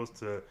 man. Kudos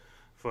to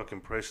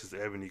fucking Precious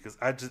Ebony, because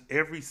I just,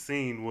 every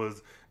scene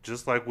was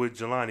just like with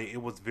Jelani.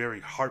 It was very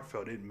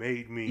heartfelt. It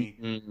made me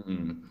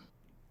Mm-hmm.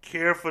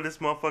 care for this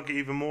motherfucker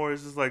even more.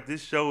 It's just like,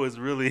 this show is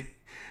really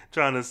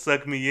trying to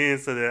suck me in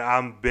so that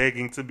I'm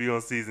begging to be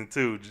on season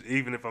 2,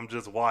 even if I'm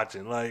just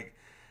watching. Like,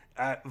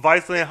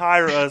 Viceland,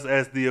 hire us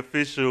as the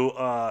official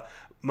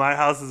My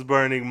House is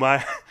Burning, my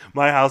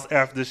House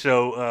After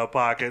Show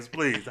podcast.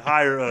 Please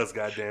hire us,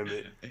 goddamn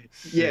it.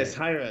 Yes, Shit.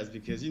 hire us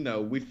because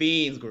we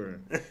fiends, girl.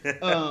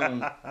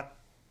 Um,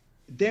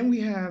 then we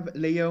have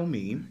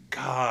Leomi.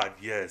 God,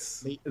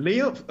 yes.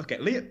 Leo, okay,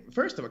 Leo.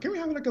 First of all, can we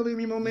have like a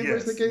Leomi moment for a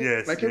Yes, second?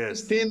 yes, Like, can we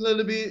yes. stand a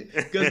little bit?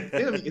 Because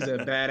Leomi is a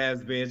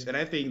badass bitch, and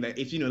I think that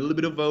if you know a little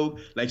bit of Vogue,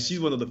 like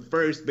she's one of the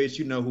first bitch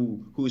you know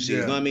who she is. You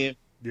know Yeah, what I mean?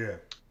 yeah.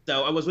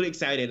 So I was really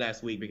excited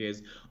last week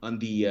because on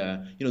the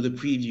the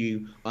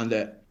preview on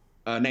the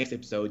next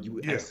episode, you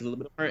Yeah. asked a little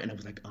bit of her, and I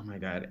was like, oh my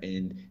God,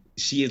 and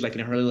she is like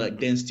in her little like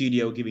dance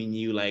studio giving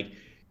you like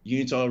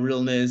unital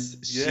realness.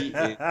 She is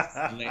like,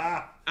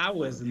 Yeah. I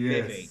was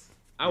living. Yes.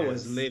 I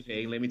was Yes.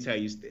 living. Let me tell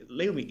you,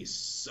 Leomi is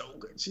so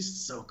good. She's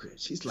so good.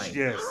 She's like,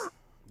 Yes. oh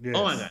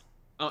my Yes. God.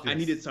 Oh, Yes.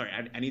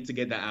 I need to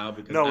get that out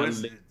because No, I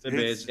it's live the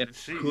it's bitch and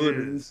she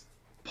couldn't is.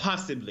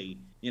 possibly,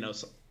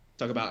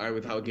 talk about her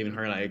without giving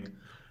her like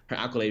her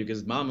accolade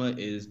because Mama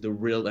is the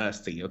real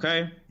ST.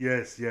 Okay.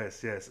 Yes,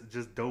 yes, yes.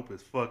 Just dope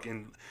as fuck,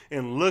 and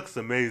looks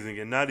amazing,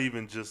 and not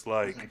even just Oh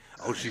like, my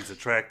oh, God. she's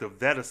attractive.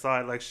 That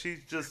aside, like, she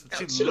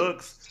She look,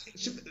 looks.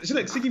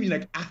 she give you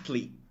like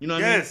athlete. You know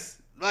what I mean? Yes,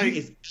 She like,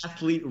 is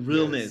athlete yes.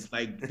 realness.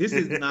 Like this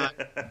is not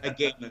a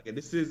game. Okay,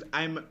 this is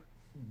I'm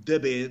the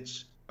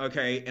bitch.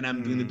 Okay, and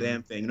I'm doing the Mm-hmm.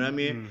 damn thing. You know what I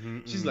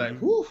mean? She's Mm-hmm.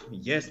 like, whoo,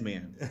 yes,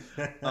 ma'am.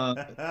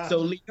 Uh,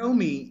 so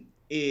Leomi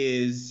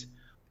is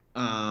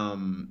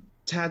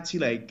Tati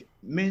like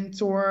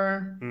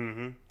mentor,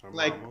 Mm-hmm. Her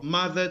like mama.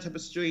 mother type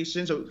of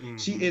situation. So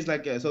she Mm-hmm. is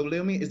like so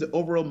Leomi is the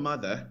overall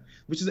mother,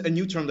 which is a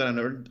new term that I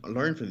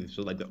learned from this.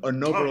 So like an Oh,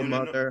 overall you didn't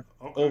know? mother,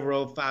 Okay.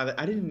 overall father.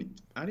 Yeah, I didn't.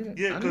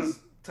 because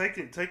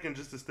taking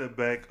just a step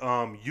back,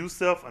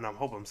 Yusuf, and I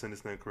hope I'm saying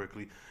this name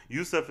correctly.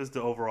 Yusuf is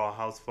the overall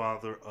house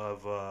father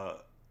of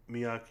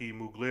Miyaki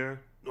Mugler.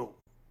 No,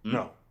 Hmm?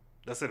 no,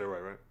 that's it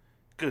right, right?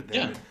 Good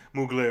damn Yeah. it,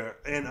 Mugler.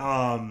 And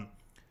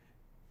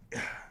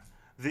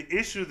the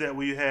issue that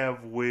we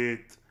have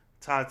with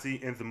Tati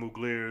and the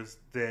Muglers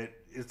that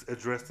is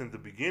addressed in the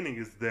beginning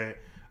is that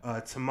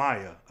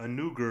Tamaya, a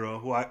new girl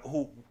who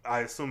I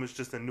assume is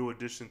just a new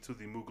addition to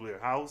the Mugler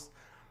house,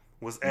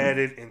 was Hmm?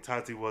 added, and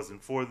Tati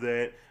wasn't for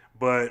that.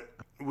 But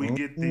we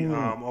get the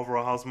Oh,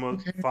 overall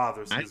okay.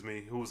 father, I excuse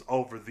me, who's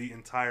over the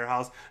entire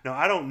house. Now,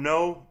 I don't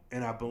know,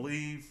 and I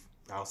believe,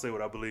 I'll say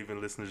what I believe, and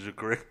listeners should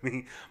correct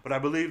me, but I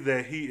believe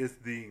that he is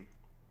the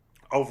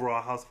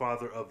overall house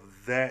father of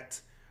that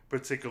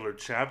particular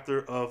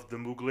chapter of the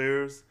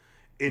Muglers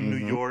in New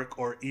hmm York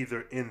or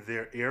either in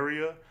their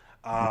area.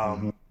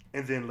 hmm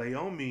And then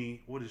Laomi,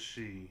 what is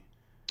she?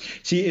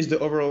 She is the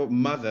overall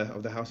mother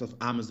of the House of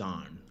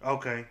Amazon.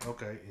 Okay,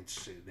 okay, and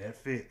shit, that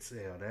fits.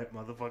 Hell, that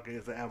motherfucker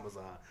is an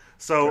Amazon.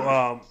 So,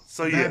 Gosh,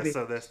 so a bad yeah, bitch,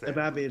 so that's a that.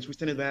 bad bitch. We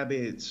stand a bad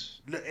bitch.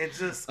 And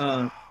just,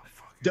 Um,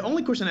 fuck The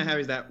only question I have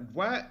is that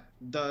what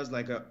does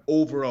like a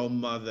overall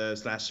mother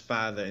slash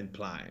father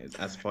implies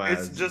as far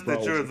It's as just that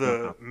roles you're in the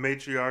the house?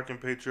 matriarch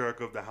and patriarch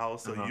of the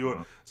house.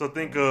 Uh-huh. So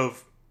think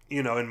of,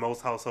 in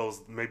most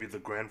households, maybe the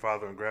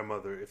grandfather and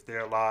grandmother, if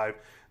they're alive,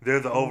 they're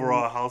the Mm,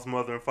 overall house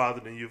mother and father.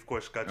 Then you of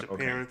course got your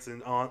okay. parents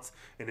and aunts,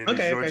 and then there's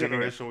Okay, your okay, okay, okay.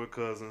 generation with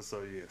cousins.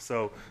 So yeah,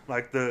 so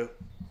like the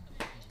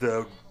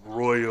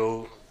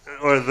royal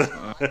or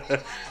Uh,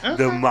 the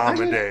okay, I mom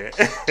and get it.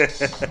 dad.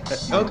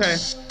 Okay.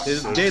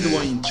 So They're the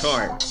one yeah. in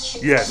charge.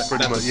 Yes,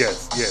 pretty That's much.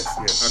 what. Yes.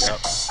 Okay. Yep.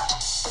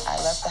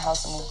 I left the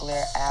house of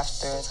Mugler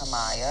after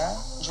Tamaya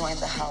joined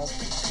the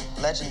house,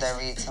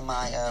 legendary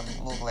Tamaya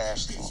Mugler.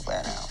 She's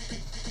Mugler now.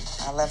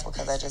 I left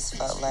because I just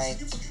felt like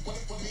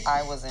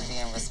I wasn't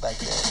being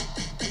respected.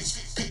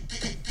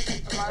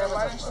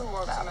 Why didn't you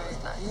work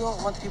tonight? You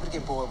don't want the people to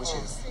get bored with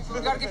you.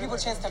 You gotta give people a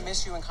chance to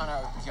miss you and kind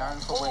of yearn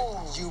for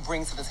what you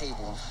bring to the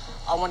table.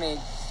 I want to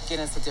get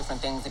into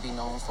different things and be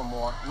known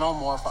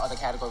more for other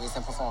categories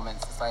than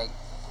performance. It's like,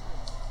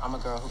 I'm a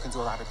girl who can do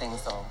a lot of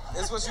things, so.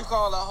 It's what you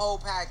call a whole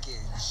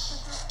package.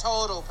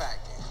 Total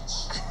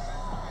package.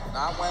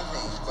 Not one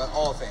thing, but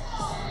all things.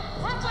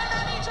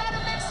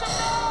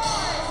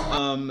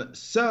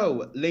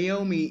 So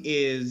Leomi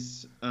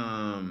is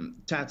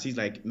Tati's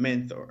like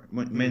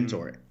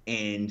mentor,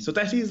 and so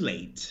Tati is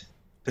late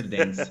to the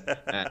dance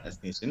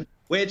station,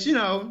 which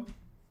I'm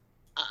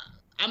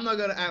not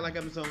gonna act like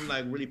I'm some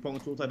like really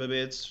punctual type of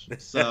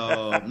bitch,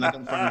 so I'm not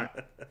gonna front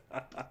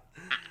her.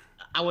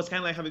 I was kind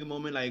of like having a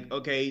moment like,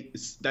 okay,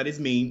 that is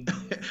me.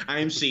 I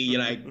am she.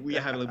 Like, we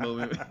are having a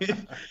moment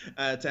with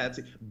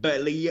Tati.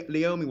 But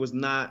Leomi was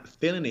not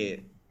feeling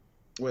it.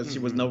 Well, she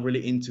was not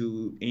really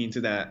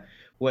into that,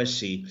 was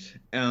she?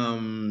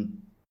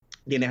 Then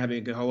they're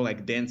having a whole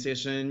like dance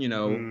session,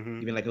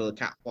 even like a little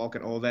catwalk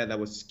and all that. That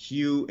was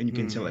cute. And you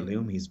can tell like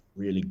Leomi is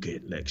really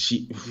good. Like,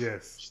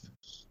 Yes.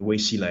 the way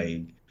she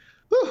like,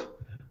 whew.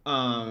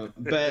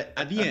 But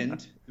at the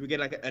end, we get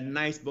like a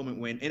nice moment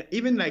when, and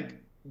even like,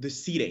 the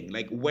seating,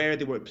 like where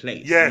they were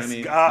placed. Yes,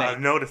 You know what I mean? Like,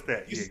 I've noticed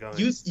that. You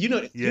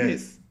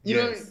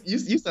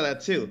saw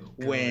that too.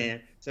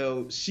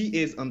 So she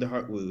is on the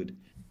hardwood,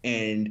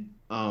 and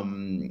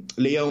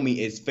Leomi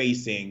is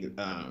facing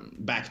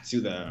back to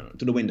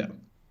the window,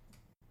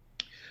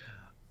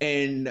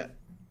 and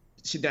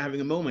they're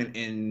having a moment,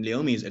 and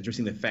Leomi is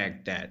addressing the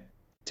fact that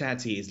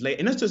Tati is late,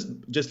 and not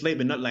just late,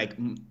 but not like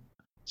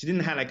she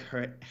didn't have like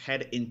her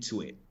head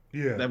into it.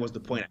 Yeah, that was the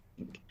point, I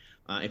think.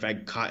 If I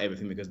caught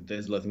everything, because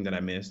there's nothing that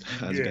I missed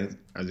as you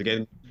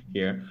can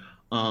hear.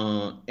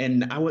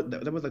 And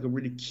that was like a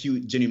really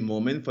cute, genuine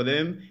moment for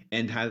them,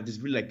 and had this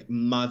really like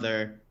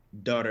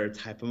mother-daughter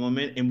type of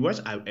moment. And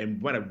what I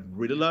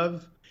really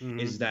love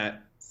is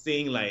that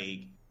seeing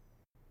like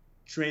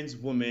trans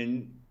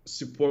women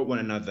support one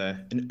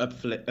another and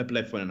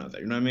uplift one another.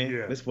 You know what I mean?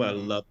 Yeah. That's what I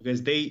love,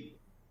 because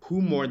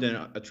who more than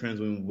a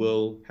trans woman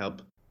will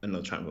help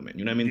another trans woman?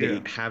 You know what I mean? Yeah.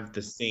 They have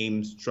the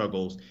same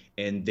struggles,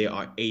 and they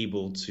are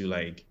able to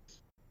like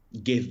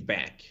give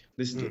back.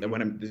 This is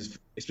what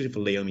especially for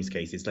Leomi's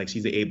case. It's like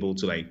she's able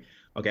to like,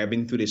 okay, I've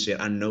been through this shit.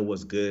 I know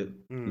what's good.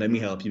 Let me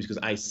help you, because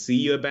I see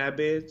you're a bad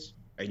bitch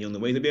and you're on the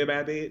way to be a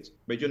bad bitch,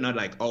 but you're not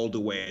like all the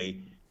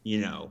way,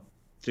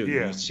 through.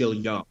 Yeah. You're still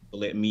young. So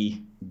let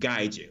me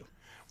guide you.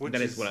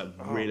 That is what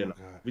I really love.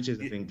 Which is,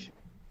 I think.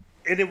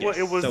 And it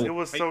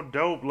was so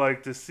dope,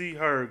 like, to see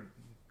her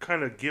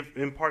kind of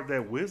impart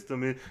that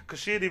wisdom, and because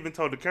she had even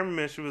told the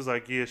cameraman, she was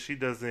like, yeah, she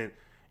doesn't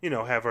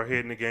have her head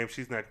in the game,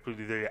 she's not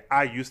completely there yet.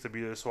 I used to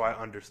be there, so I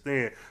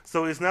understand.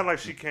 So it's not like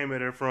she came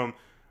at her from,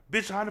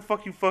 bitch, how the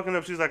fuck you fucking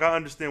up? She's like, I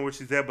understand where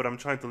she's at, but I'm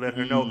trying to let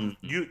her know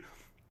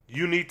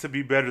you need to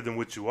be better than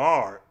what you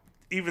are,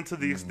 even to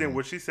the extent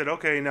where she said,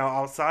 okay, now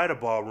outside a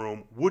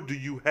ballroom, what do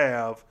you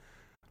have,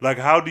 like,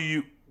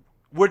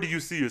 where do you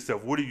see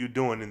yourself, what are you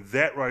doing? And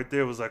that right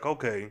there was like,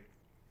 okay.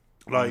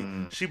 Like,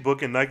 she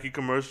booking Nike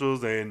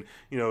commercials and,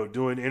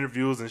 doing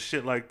interviews and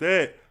shit like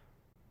that.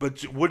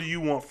 But what do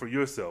you want for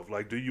yourself?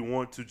 Like, do you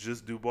want to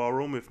just do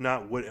ballroom? If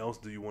not, what else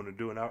do you want to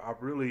do? And I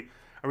really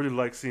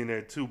like seeing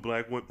that two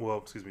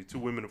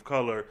women of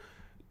color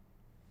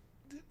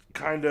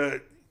kind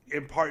of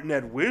imparting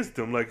that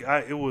wisdom. Like,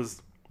 it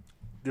was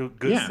a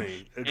good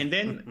scene. And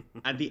then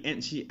at the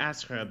end, she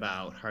asked her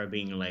about her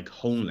being like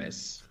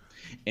homeless.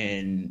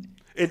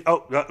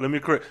 Let me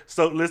correct.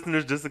 So,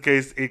 listeners, just in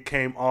case it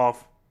came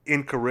off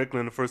incorrectly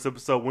in the first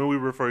episode, when we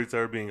refer to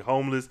her being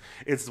homeless,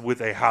 it's with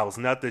a house,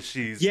 not that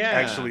she's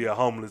actually a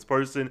homeless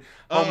person.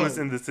 Homeless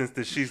in the sense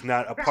that she's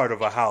not a part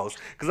of a house.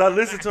 Because I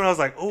listened to her and I was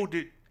like,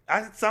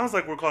 it sounds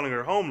like we're calling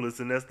her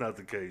homeless, and that's not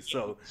the case.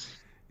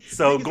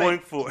 So going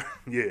forward,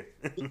 yeah.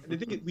 The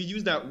thing is, we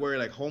use that word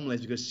like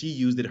homeless because she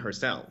used it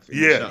herself.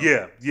 Yeah.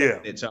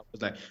 So I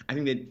was like, I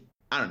think that,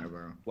 I don't know,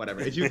 bro.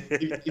 Whatever. If you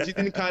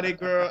didn't cut it,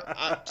 girl,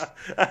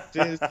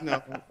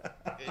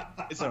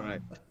 it's all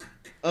right.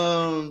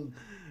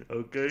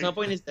 Okay. So my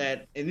point is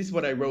that, and this is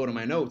what I wrote on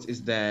my notes,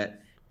 is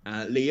that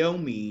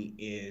Leomi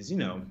is,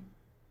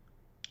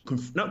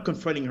 not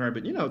confronting her,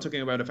 but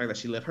talking about the fact that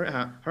she left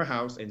her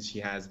house and she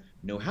has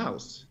no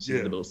house. She's in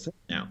the middle of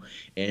now,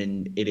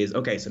 and it is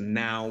okay. So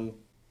now,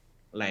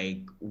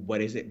 like, what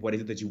is it? What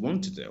is it that you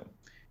want to do?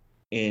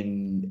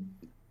 And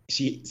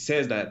she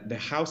says that the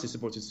house is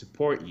supposed to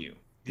support you.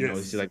 You know,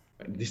 Yes. she's like,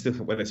 this is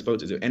what they're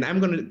supposed to do. And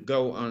I'm gonna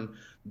go on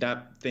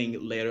that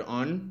thing later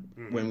on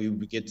when we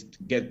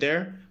get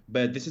there.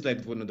 But this is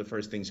like one of the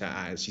first things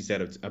she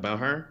said about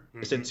her.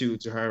 I said to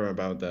her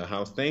about the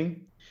house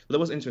thing. That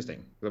was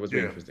interesting. That was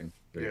very Yeah. interesting.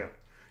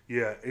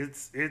 Yeah.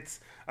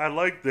 It's. I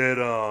like that.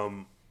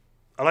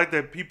 I like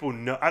that people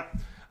know.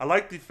 I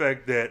like the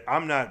fact that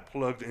I'm not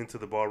plugged into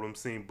the ballroom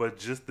scene, but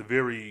just the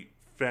very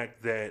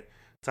fact that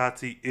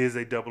Tati is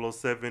a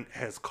 007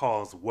 has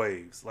caused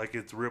waves. Like,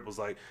 it's ripples.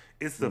 Like,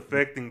 it's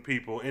affecting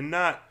people, and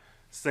not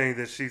saying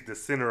that she's the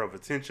center of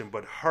attention,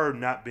 but her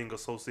not being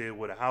associated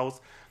with a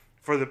house.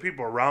 For the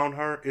people around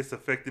her, it's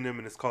affecting them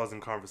and it's causing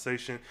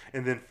conversation.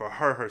 And then for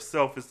her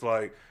herself, it's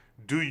like,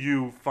 do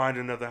you find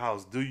another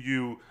house? Do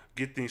you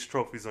get these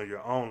trophies on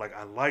your own? Like,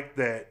 I like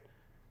that.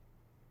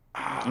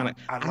 I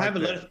have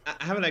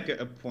I have like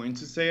a point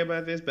to say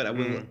about this, but I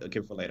will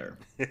keep for later.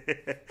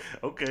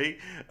 Okay.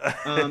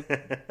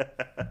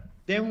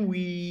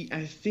 Then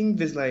I think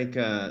there's like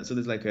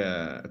there's like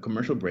a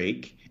commercial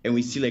break, and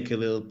we see like a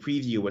little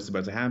preview of what's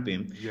about to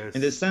happen. Yes.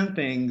 And there's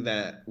something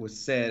that was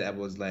said. I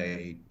was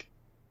like,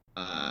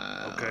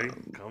 okay,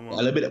 come on. a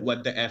little bit of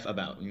what the F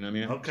about, you know what I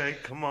mean? Okay,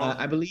 come on.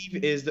 I believe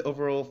is the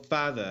overall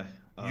father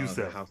of Yusef.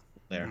 the house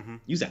there.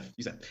 Yusef.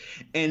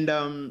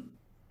 And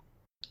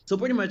so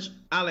pretty much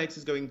Alex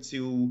is going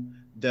to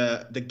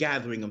the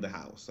gathering of the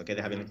house. Okay,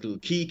 they're having like a little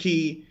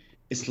kiki,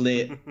 it's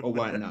lit or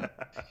whatnot.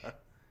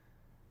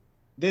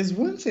 There's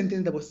one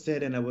sentence that was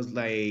said, and I was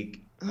like,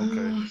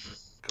 Okay,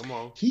 come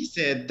on. He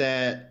said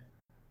that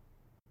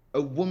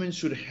a woman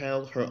should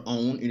hold her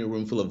own in a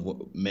room full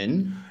of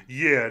men.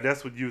 Yeah,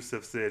 that's what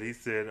Yusef said. He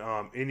said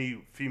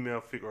any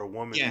female figure or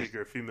woman Yeah.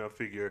 figure, female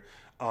figure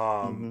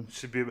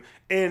should be able.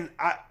 And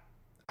I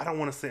don't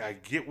want to say I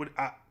get what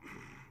I.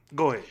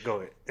 Go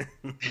ahead.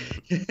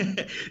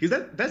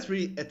 Because that's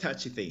really a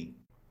touchy thing.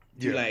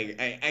 Yeah.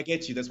 Like I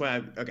get you. That's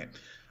why okay.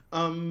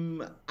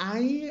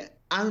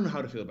 I don't know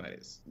how to feel about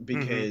this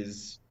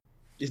because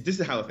this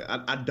is how I feel.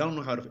 I don't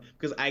know how to feel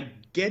because I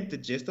get the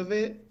gist of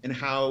it and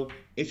how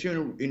if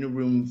you're in a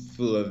room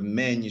full of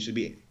men, you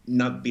should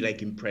not be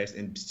like impressed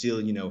and still,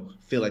 you know,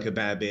 feel like a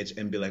bad bitch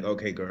and be like,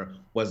 okay, girl,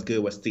 what's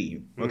good, what's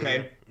tea,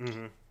 okay?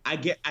 I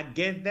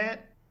get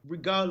that.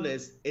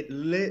 Regardless, it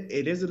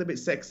is a little bit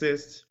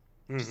sexist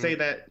to say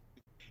that,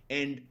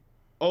 and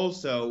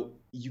also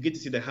you get to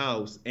see the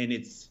house and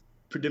it's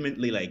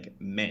predominantly like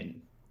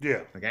men.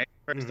 Yeah. Okay,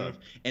 first off,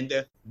 and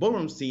the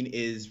ballroom scene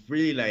is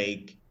really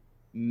like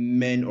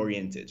men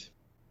oriented.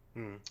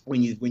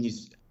 When you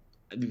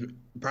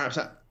perhaps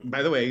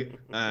by the way,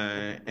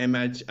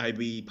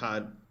 MHIB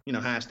pod, you know,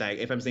 hashtag,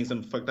 if I'm saying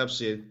some fucked up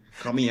shit,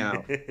 call me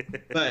out.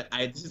 But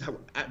this is how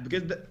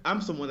because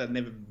I'm someone that's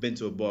never been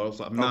to a ball,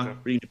 so I'm not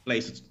really in a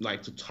place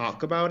to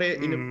talk about it,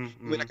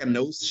 with like a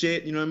nose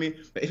shit, you know what I mean?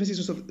 But if I see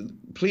something,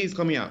 please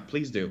call me out,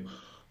 please do.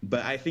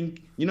 But I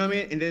think, you know what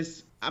I mean? And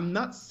I'm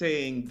not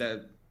saying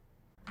that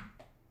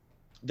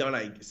they're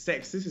like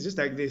sexist. It's just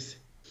like this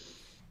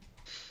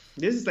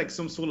is like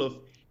some sort of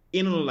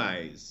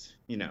internalized,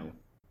 you know,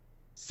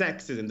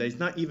 sexism that is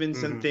not even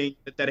something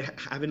that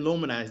have been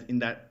normalized in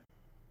that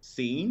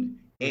scene.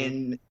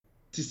 And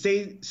to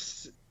say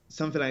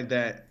something like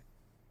that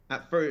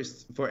at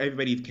first for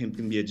everybody can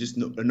be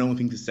a normal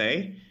thing to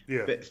say.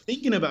 Yeah. But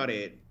thinking about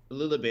it a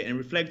little bit and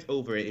reflect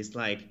over it, it's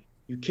like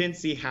you can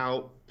see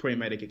how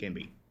problematic it can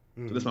be.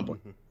 So that's my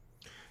point. I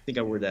think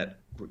I word that.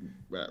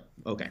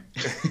 Okay.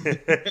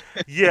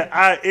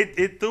 Yeah,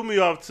 it threw me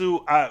off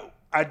too.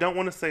 I don't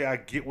want to say I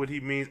get what he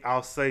means.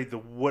 I'll say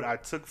what I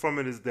took from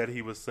it is that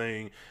he was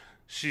saying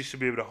she should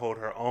be able to hold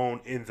her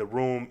own in the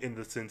room in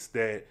the sense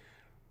that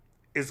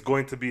it's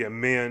going to be a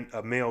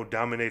male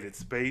dominated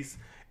space,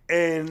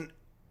 and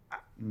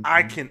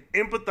I can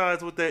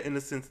empathize with that in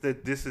the sense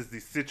that this is the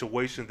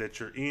situation that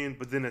you're in.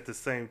 But then at the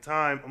same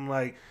time, I'm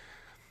like,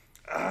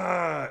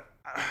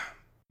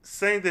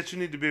 saying that you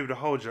need to be able to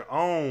hold your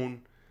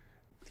own.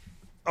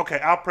 Okay,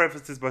 I'll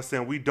preface this by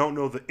saying we don't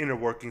know the inner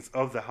workings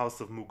of the House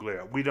of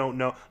Mugler. We don't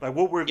know, like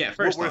what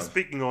we're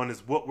speaking on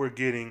is what we're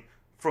getting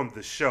from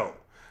the show.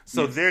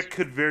 So there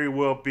could very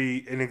well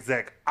be an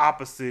exact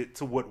opposite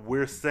to what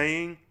we're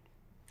saying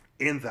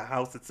in the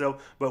house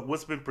itself. But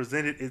what's been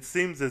presented, it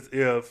seems as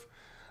if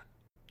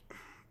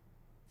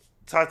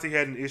Tati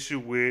had an issue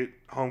with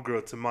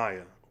homegirl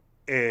Tamaya,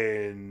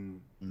 and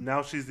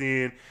now she's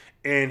in.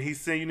 And he's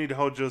saying you need to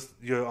hold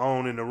your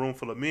own in a room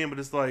full of men, but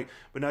it's like,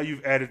 but now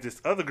you've added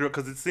this other girl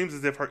because it seems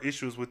as if her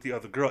issue is with the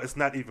other girl. It's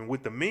not even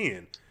with the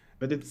men.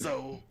 But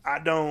so I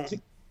don't.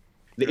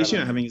 The issue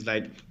I'm having is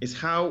like, it's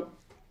how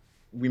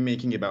we're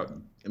making it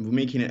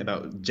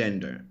about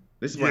gender.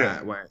 This is why.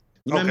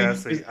 You know what I mean? I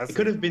see. It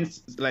could have been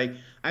like,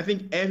 I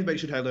think everybody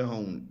should have their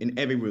own in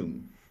every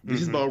room.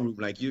 This is ballroom.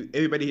 Like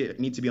everybody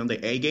needs to be on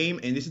the A game,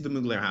 and this is the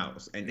Mugler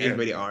house, and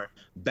everybody are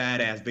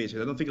badass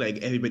bitches. I don't think like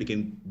everybody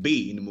can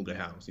be in the Mugler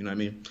house. You know what I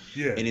mean?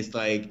 Yeah. And it's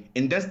like,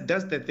 and that's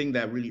the thing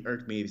that really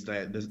irked me. It's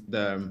like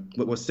the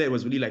what was said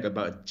was really like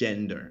about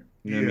gender.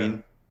 You know what I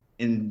mean?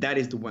 And that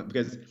is the one,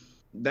 because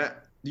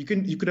that you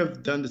could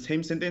have done the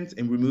same sentence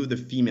and removed the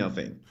female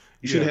thing.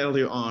 You should have held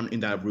her on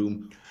in that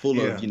room full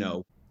of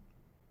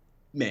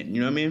men.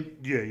 You know what I mean?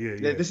 Yeah.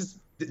 That's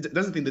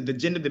the thing. The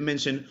gender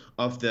dimension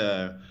of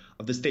the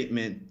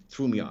statement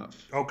threw me off.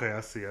 Okay,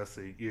 I see.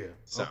 Yeah.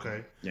 So,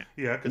 okay.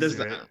 Yeah. I can see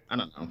that. I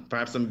don't know.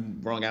 Perhaps I'm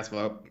wrong as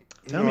fuck.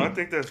 I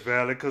think that's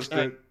valid because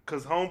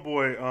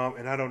homeboy,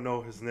 and I don't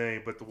know his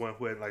name, but the one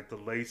who had like the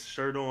lace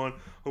shirt on,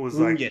 who was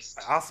like,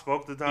 I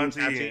spoke to Tati,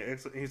 and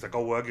he's like,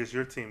 oh well, I guess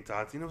your team,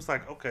 Tati. And it was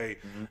like, okay,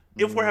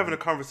 if we're having a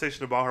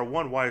conversation about her,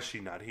 one, why is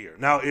she not here?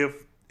 Now,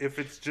 if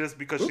it's just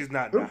because she's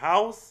not in the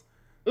house,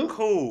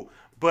 cool,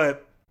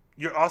 but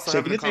you're also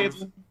having a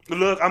conversation.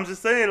 Look, I'm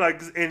just saying,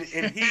 like, and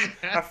he,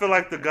 I feel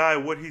like the guy,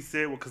 what he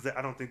said, because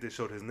I don't think they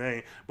showed his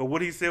name, but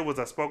what he said was,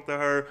 I spoke to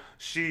her,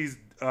 she's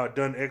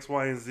done X,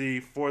 Y, and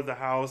Z for the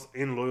house,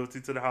 in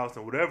loyalty to the house,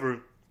 and whatever.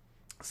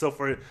 So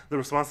for the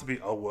response to be,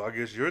 oh, well, I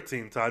guess your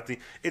team, Tati,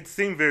 it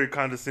seemed very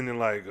condescending,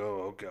 like,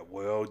 oh, okay,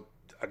 well,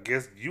 I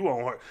guess you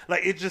on her.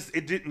 Like,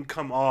 it didn't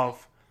come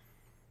off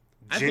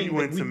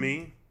genuine to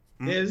me.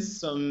 There's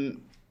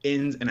some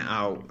ins and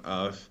out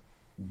of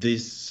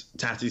this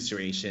Tati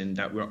situation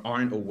that we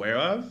aren't aware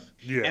of.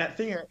 Yeah. And I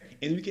think,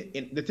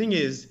 and the thing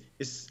is,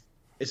 it's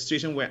a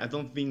situation where I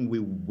don't think we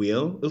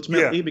will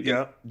ultimately,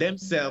 because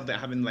themselves that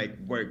haven't like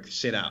worked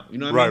shit out. You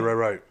know what I mean?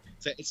 Right.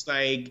 So it's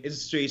like it's a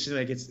situation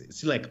like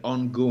it's like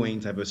ongoing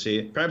type of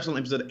shit. Perhaps on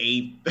episode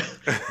 8,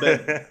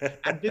 but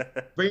at this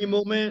very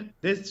moment,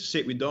 there's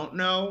shit we don't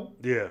know.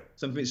 Yeah.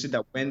 Something shit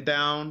that went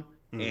down,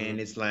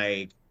 and it's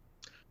like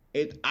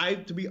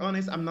to be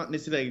honest, I'm not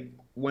necessarily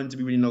one to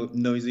be really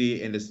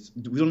noisy, and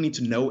we don't need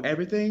to know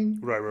everything.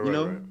 Right. You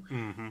know?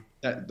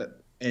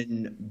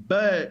 Right.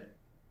 But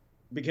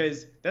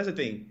because that's the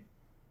thing,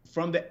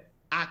 from the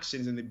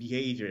actions and the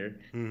behavior,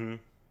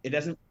 it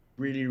doesn't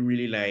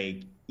really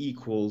like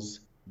equals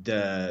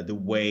the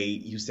way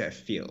Youssef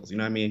feels. You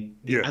know what I mean?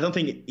 Yeah. I don't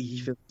think he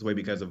feels this way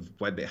because of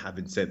what they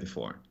haven't said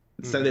before.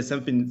 So there's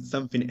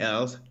something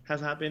else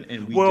has happened,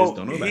 and we just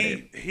don't know about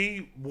it.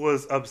 He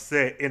was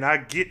upset, and I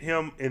get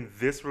him in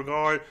this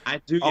regard.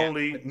 I do,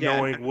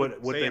 knowing what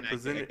they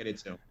presented. I get it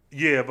too.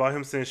 Yeah, about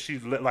him saying he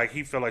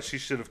felt like she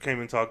should have came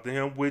and talked to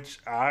him, which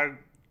I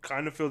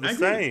kind of feel the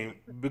same.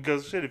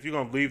 Because shit, if you're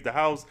gonna leave the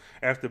house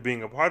after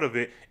being a part of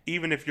it,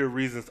 even if your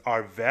reasons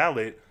are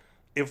valid,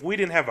 if we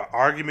didn't have an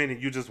argument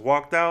and you just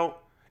walked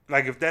out,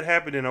 like if that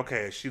happened, then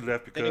okay, she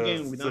left because. And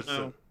again, we don't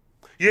know.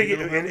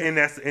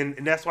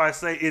 And that's why I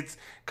say it's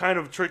kind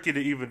of tricky to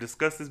even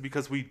discuss this,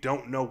 because we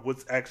don't know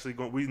what's actually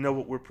going. We know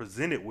what we're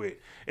presented with,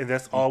 and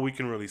that's all we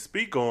can really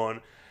speak on.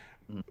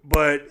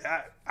 But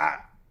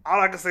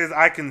all I can say is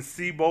I can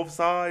see both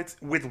sides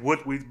with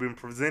what we've been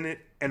presented,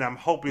 and I'm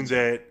hoping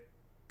that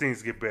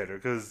things get better.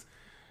 Because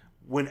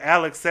when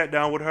Alex sat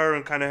down with her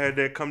and kind of had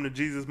that come to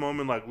Jesus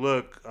moment, like,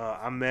 look,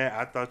 I'm mad.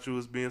 I thought you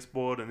was being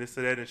spoiled and this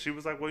and that, and she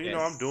was like, well, you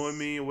know, I'm doing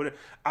me and whatever.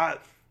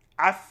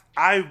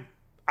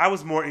 I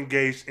was more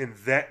engaged in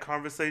that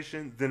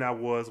conversation than I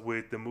was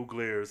with the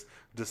Muglers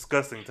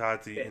discussing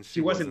Tati, and she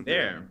wasn't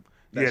there.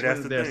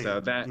 That's the thing. So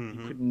that you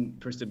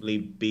couldn't possibly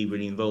be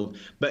really involved.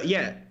 But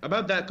yeah,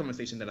 about that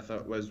conversation that I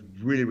thought was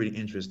really, really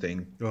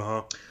interesting.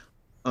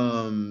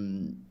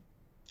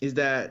 Is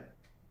that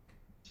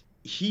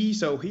he's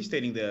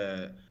stating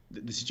the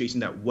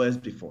situation that was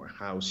before,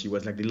 how she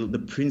was like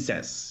the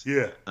princess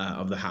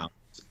of the house,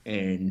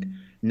 and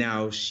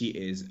now she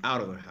is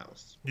out of the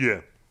house.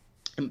 Yeah.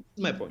 And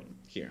my point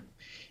here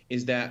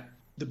is that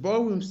the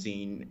ballroom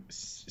scene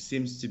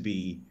seems to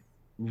be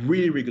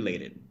really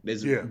regulated.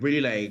 There's really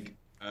like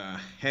a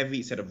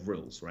heavy set of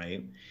rules,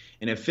 right?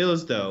 And it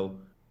feels as though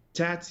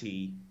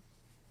Tati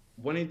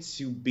wanted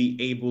to be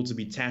able to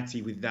be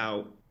Tati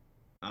without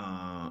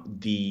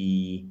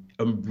the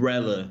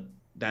umbrella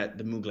that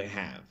the Mugler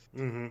have.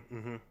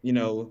 You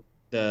know,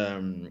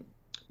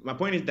 my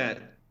point is that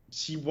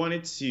she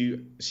wanted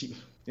to.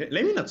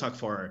 Let me not talk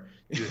for her.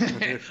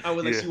 I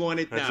was like, she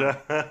wanted now.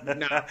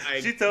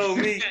 Like, she told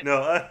me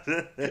no.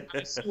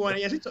 She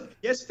wanted. She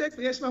texted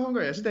me. She's my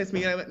homegirl. She texted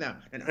me. I went no.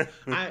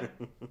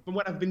 From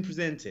what I've been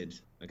presented,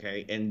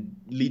 okay, and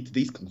lead to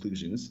these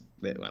conclusions.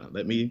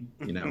 Let me,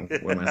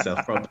 wear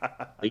myself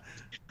properly.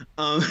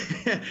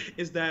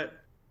 Is that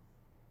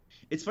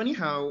it's funny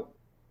how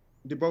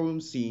the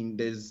ballroom scene,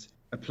 there's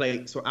a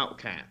place so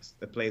Outcast,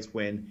 a place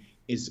when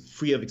is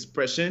free of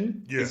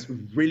expression, is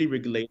really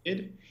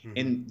regulated.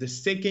 And the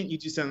second you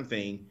do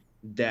something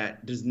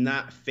that does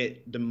not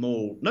fit the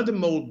mold, not the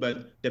mold,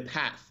 but the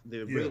path,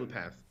 the real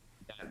path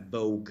that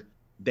Vogue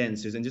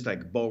dancers and just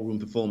like ballroom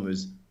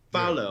performers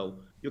follow,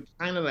 you're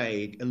kind of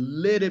like a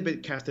little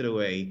bit casted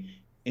away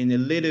and a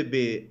little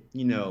bit,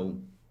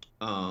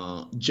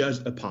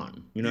 judged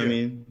upon. You know what I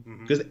mean?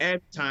 Because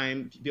every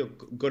time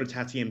people go to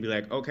Tati and be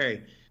like,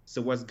 okay,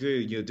 so what's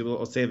good? You're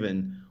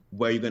 007.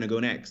 where are you gonna go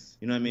next?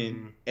 You know what I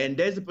mean? And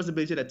there's a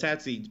possibility that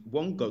Tati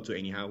won't go to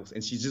any house,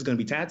 and she's just gonna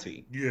be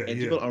Tati. Yeah, and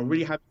people are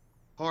really having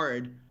a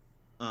hard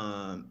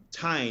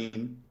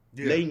time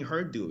letting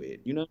her do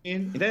it. You know what I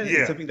mean? And that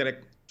is something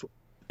that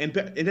and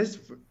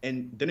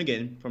then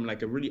again, from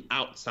like a really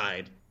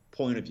outside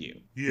point of view.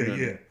 Yeah, you know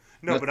yeah.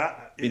 No, but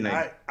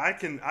I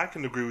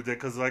can agree with that,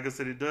 because like I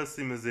said, it does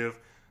seem as if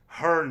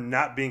her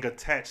not being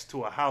attached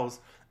to a house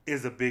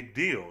is a big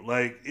deal.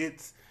 Like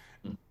it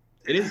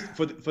is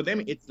for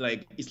them. It's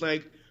like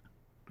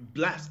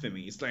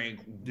blasphemy. It's like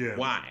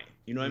why?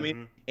 You know what I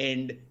mean?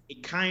 And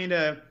it kind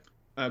of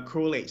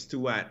correlates to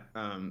what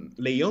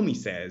Leomi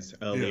says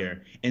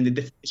earlier, and the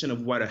definition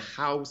of what a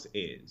house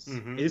is.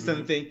 Is it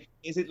something?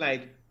 Is it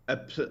like a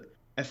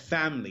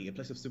family, a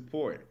place of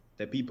support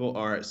that people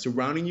are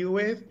surrounding you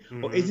with,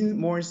 or is it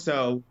more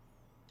so?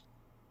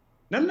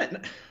 I don't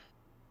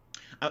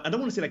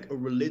want to say like a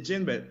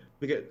religion, but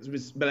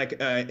like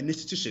an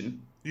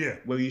institution. Yeah.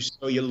 Where you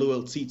show your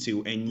loyalty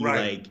to, and you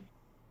like,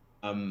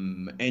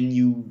 and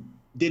you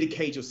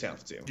dedicate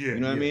yourself to. You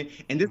know what I mean?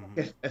 And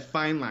there's a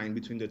fine line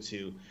between the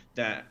two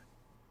that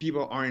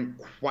people aren't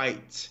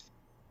quite,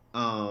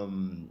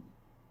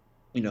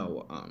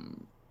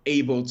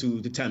 able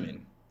to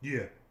determine.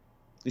 Yeah.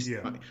 I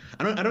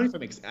don't know if it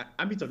makes.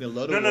 I'm be talking a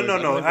lot of words.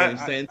 No.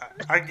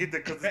 I get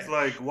that, because it's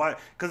like, why?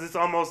 Because it's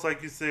almost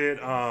like you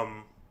said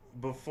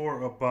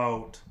before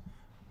about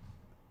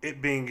it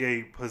being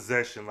a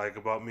possession, like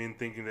about men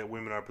thinking that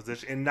women are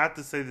possession, and not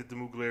to say that the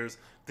Muglears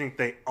think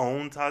they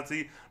own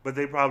Tati, but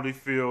they probably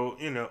feel,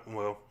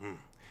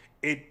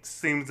 it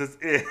seems as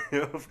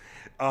if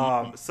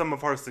some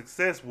of her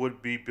success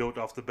would be built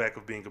off the back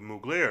of being a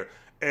Mugler.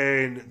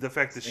 And the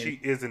fact that she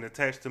isn't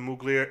attached to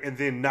Mugler, and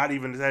then not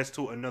even attached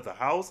to another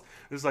house,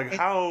 it's like,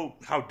 how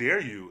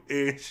dare you?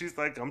 And she's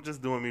like, I'm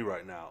just doing me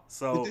right now.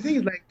 So the thing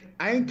is, like,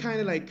 I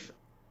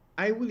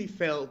really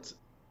felt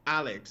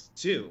Alex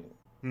too,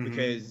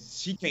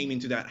 because she came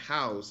into that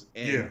house,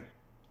 and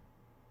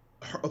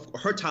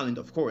her talent,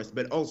 of course,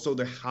 but also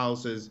the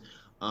house's,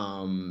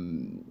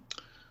 the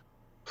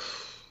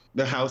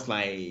house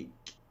like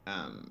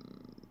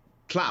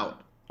cloud,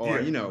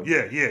 or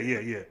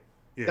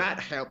that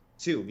helped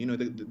too.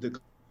 The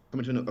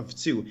combination of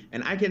two,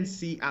 and I can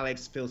see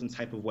Alex feel some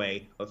type of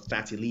way of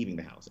Tati leaving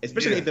the house,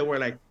 especially if they were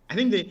like, I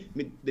think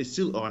they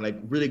still are like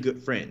really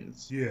good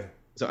friends. Yeah.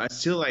 So I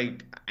still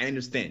like, I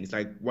understand. It's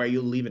like, why are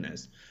you leaving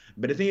us?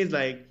 But the thing is,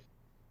 like,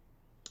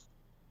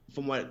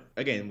 from what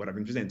I've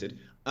been presented,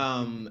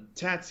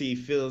 Tati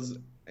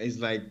is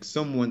like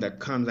someone that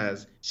comes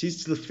as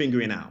she's still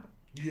figuring out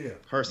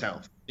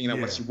herself,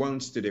 what she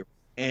wants to do.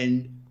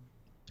 And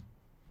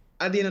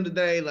at the end of the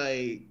day,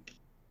 like,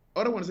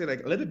 I don't want to say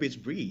like, let the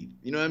bitch breathe.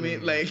 You know what I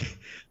mean? Like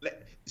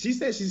she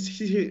said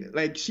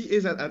she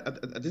is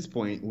at this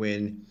point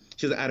when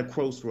she's at a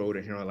crossroad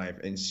in her life,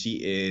 and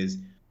she is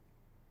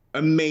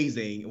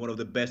amazing, one of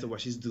the best at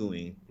what she's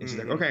doing. And she's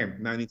like, okay,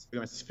 now I need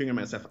to figure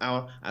myself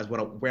out as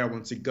where I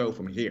want to go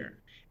from here.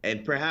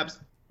 And perhaps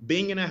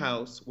being in a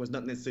house was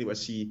not necessarily what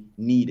she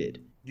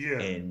needed. Yeah.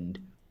 And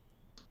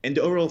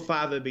the overall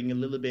father being a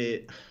little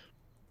bit,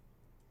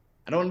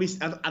 I don't want to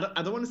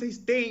say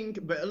stink,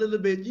 but a little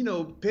bit,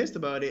 pissed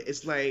about it.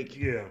 It's like,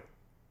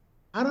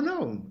 I don't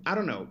know.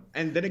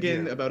 And then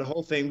again, about the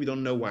whole thing, we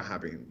don't know what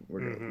happened.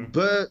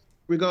 But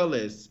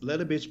regardless,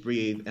 let a bitch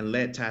breathe and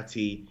let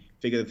Tati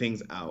figure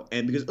things out.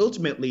 And because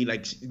ultimately,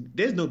 like,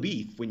 there's no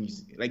beef when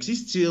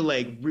she's still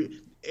like,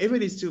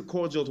 everybody's still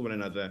cordial to one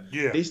another.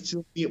 Yeah. They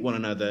still meet one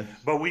another.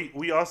 But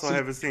we also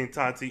haven't seen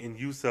Tati and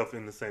Yusuf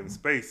in the same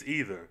space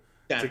either.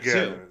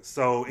 Together. Too.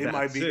 So it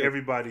might be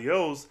everybody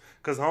else,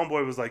 because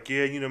Homeboy was like,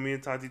 me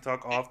and Tati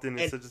talk often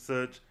and such and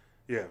such.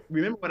 Yeah.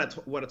 Remember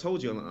what I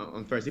told you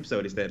on first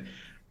episode is that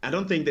I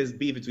don't think there's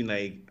beef between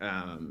like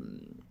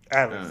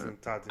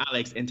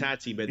Alex and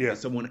Tati, but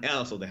someone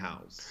else of the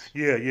house.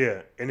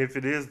 Yeah. And if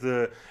it is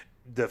the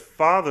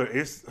father,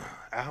 it's,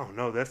 I don't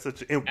know. That's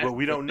such but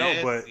we don't know.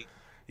 But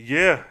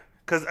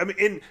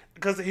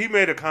because he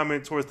made a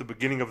comment towards the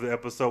beginning of the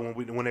episode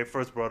when they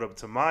first brought up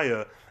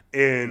Tamaya,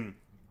 and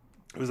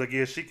it was like,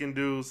 she can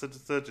do such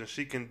and such, and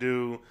she can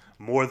do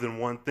more than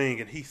one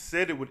thing. And he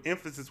said it with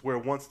emphasis, where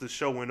once the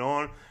show went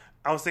on,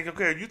 I was thinking,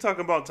 okay, are you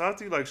talking about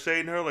Tati, like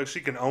shading her, like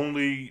she can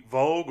only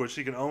Vogue, or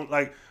she can only,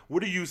 like,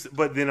 what do you,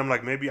 but then I'm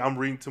like, maybe I'm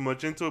reading too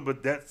much into it,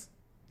 but that's,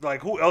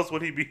 like, who else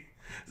would he be?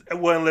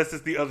 Well, unless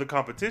it's the other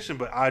competition,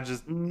 but I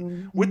just,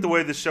 with the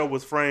way the show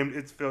was framed,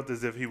 it felt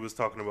as if he was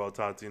talking about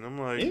Tati, and I'm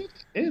like,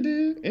 it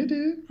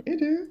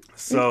did.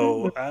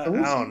 So I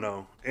don't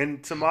know.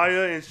 And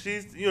Tamaya, and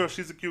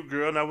she's a cute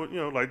girl, and I would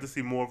like to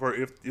see more of her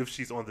if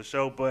she's on the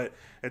show. But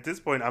at this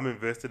point, I'm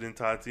invested in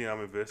Tati,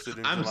 I'm invested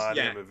in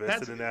Jelani, I'm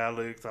invested in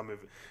Alex,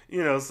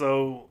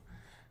 so.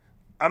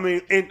 I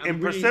mean, and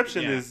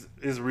perception is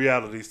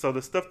reality. So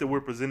the stuff that we're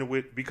presented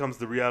with becomes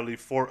the reality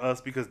for us,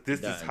 because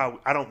this is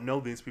how, I don't know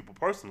these people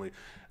personally.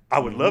 I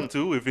would love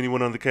to. If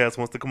anyone on the cast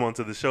wants to come on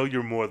to the show,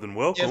 you're more than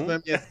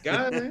welcome. Yes,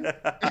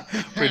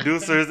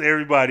 Producers,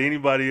 everybody,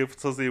 anybody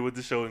associated with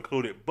the show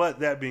included. But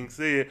that being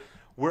said,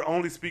 we're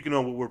only speaking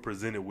on what we're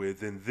presented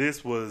with, and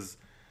this was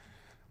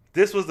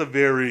a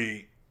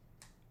very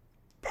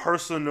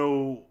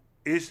personal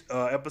ish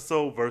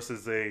episode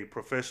versus a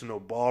professional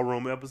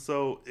ballroom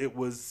episode.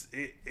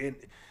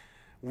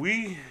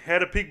 We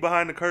had a peek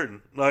behind the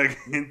curtain, like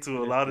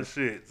into a lot of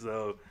shit.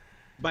 So,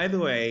 by the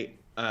way,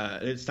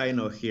 let's side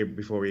note here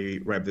before we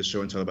wrap the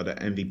show and talk about the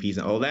MVPs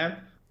and all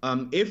that.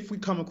 If we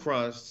come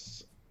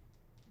across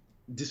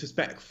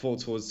disrespectful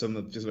towards some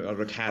of just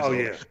other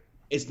casual,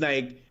 it's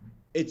like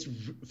it's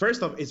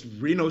first off, it's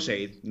really no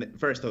shade.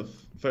 First off,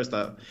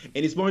 and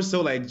it's more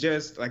so like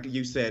just like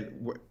you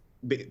said,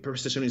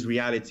 perception is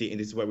reality,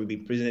 and this is what we've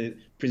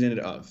been presented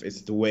of.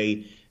 It's the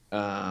way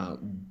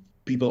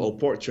people are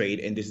portrayed,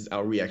 and this is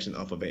our reaction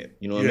off of it.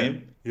 You know what I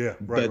mean? Yeah,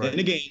 right. But then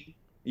again,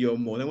 you're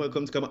more than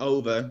welcome to come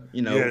over,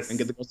 and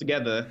get the girls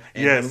together.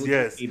 And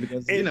yes.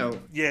 Because,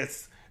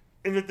 Yes.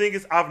 And the thing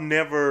is, I've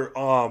never,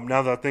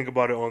 now that I think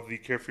about it, on the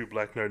Carefree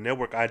Black Nerd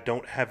Network, I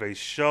don't have a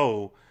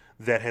show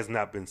that has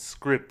not been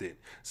scripted.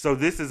 So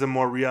this is a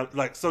more real,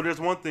 so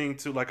there's one thing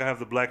to, I have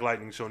the Black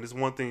Lightning show, and there's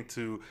one thing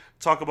to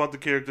talk about the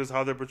characters,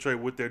 how they're portrayed,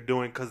 what they're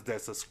doing, because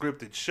that's a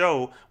scripted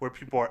show where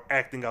people are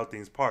acting out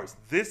these parts.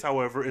 This,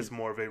 however, is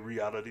more of a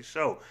reality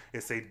show.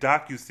 It's a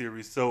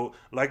docuseries. So,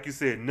 like you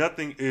said,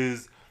 nothing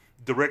is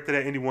directed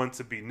at anyone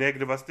to be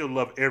negative. I still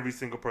love every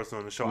single person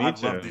on the show. I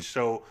love this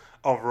show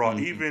overall.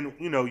 Even,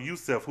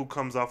 Yusef, who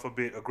comes off a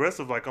bit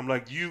aggressive, I'm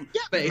like, you.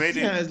 Yeah, but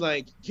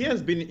he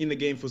has been in the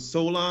game for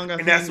so long. I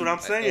think. That's what I'm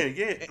saying.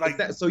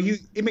 So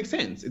it makes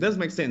sense. It does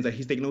make sense that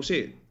he's taking no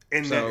shit.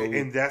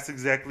 And that's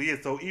exactly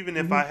it. So even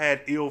if I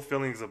had ill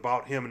feelings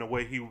about him and the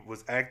way he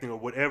was acting or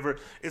whatever,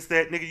 it's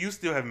that, nigga, you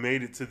still have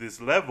made it to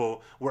this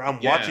level where I'm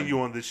watching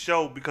you on this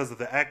show because of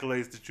the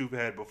accolades that you've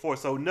had before.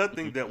 So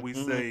nothing that we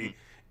say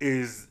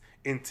is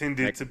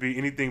intended to be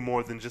anything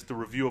more than just a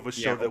review of a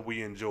show that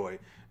we enjoy.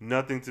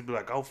 Nothing to be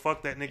like, oh,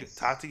 fuck that nigga,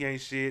 Tati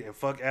ain't shit, and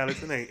fuck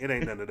Alex. It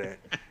ain't none of that.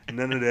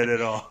 None of that at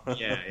all.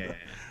 Yeah.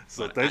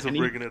 So thanks for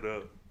bringing it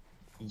up.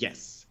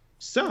 Yes.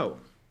 So,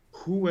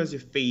 who was your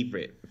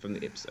favorite from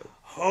the episode?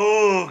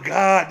 Oh,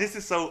 God. This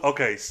is so...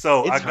 Okay,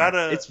 so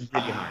it's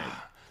really hard.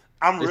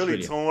 I'm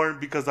really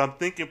torn because I'm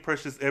thinking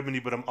Precious Ebony,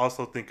 but I'm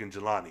also thinking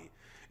Jelani.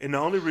 And the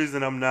only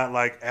reason I'm not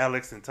like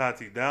Alex and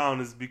Tati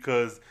down is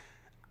because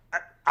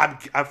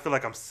I feel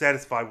like I'm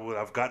satisfied with what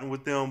I've gotten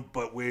with them,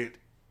 but with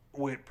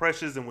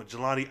Precious and with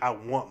Jelani, I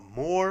want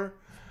more.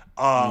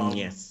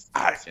 Yes.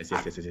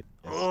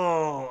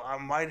 Oh, I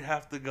might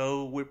have to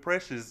go with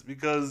Precious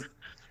because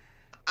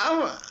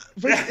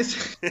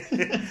Precious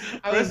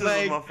is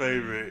my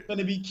favorite.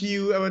 Gonna be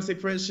cute. I would say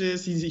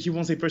Precious. He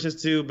won't say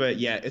Precious too, but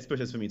yeah, it's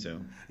Precious for me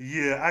too.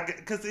 Yeah,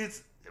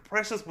 because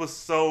Precious was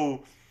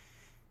so.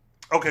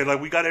 Okay,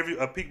 we got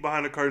a peek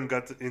behind the curtain,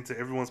 into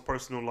everyone's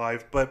personal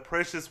life, but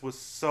Precious was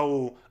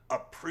so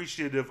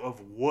appreciative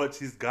of what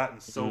she's gotten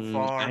so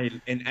far. I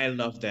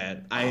love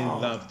that. I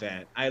love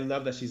that. I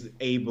love that she's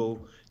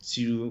able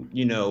to,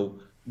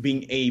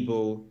 being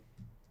able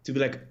to be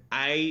like,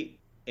 I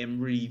am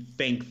really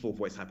thankful for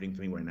what's happening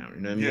to me right now. You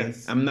know what I mean?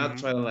 Yes. I'm not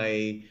trying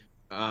to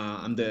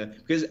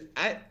because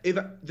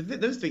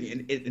this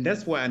thing, and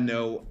that's why I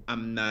know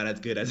I'm not as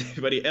good as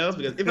everybody else.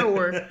 Because if I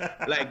were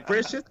like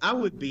Precious, I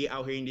would be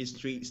out here in the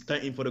street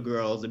stunting for the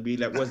girls and be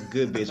like, "What's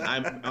good, bitch?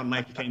 I'm on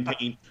my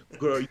campaign,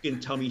 girl. You can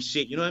tell me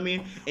shit." You know what I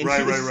mean? And right.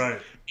 And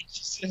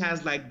she still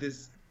has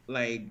this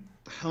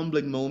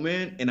humbling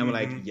moment, and I'm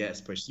like,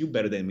 "Yes, Precious, you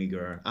better than me,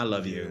 girl. I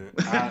love you."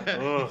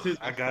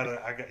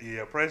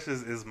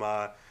 Precious is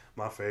my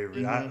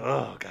favorite.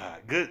 God,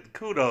 good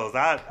kudos.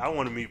 I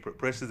want to meet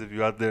Precious. If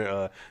you're out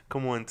there,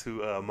 come on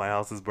to My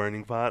House is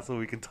Burning Pod so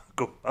we can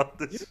talk about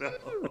the show.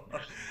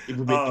 It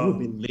would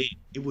be lit.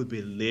 It would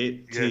be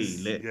lit.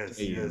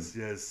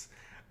 Yes.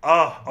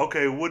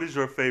 Okay. What is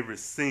your favorite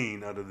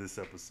scene out of this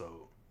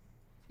episode?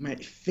 My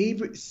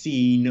favorite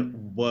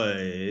scene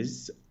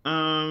was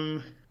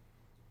I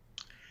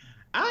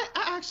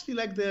actually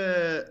like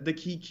the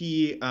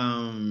Kiki the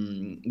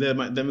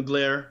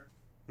Mugler.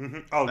 Mm-hmm.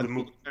 Oh, the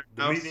meeting?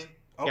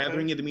 Okay.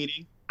 Gathering at the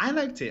meeting. I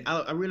liked it.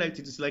 I really liked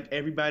it. Just like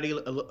everybody,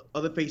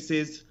 other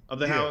faces of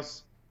the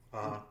house.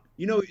 Uh-huh.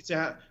 It's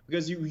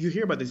because you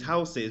hear about these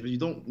houses, but you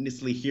don't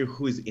necessarily hear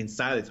who is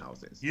inside these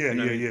houses. Yeah.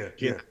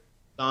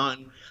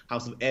 Dawn,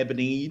 House of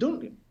Ebony. You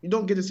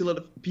don't get to see a lot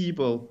of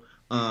people.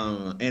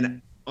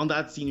 And on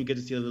that scene, you get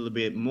to see a little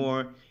bit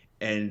more.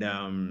 And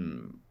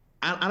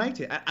I liked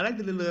it. I liked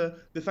the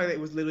fact that it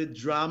was a little bit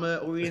drama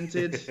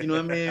oriented. You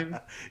know what I mean?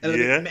 A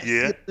little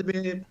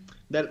bit.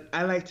 That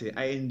I liked it.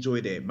 I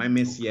enjoyed it. My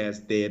Miss Yes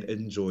did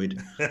enjoyed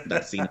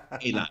that scene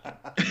a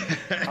lot.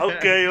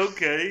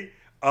 Okay.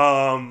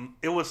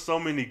 It was so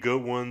many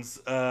good ones.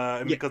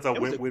 Because I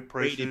went with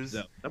Precious.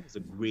 That was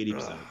a great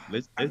episode.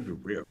 Let's be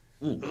real.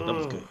 Ooh, that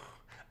was good.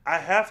 I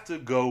have to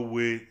go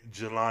with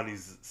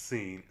Jelani's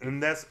scene,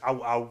 and that's I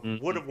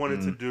would have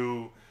wanted to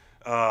do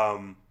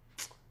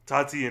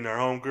Tati and her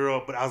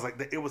homegirl, but I was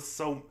like, it was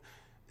so.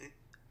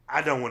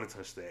 I don't want to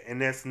touch that,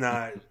 and that's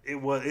not.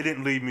 It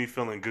didn't leave me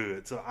feeling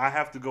good, so I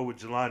have to go with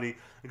Jelani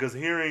because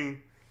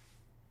hearing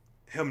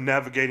him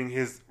navigating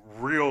his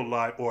real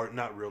life, or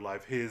not real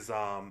life, his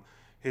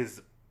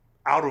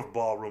out of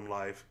ballroom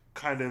life,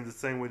 kind of in the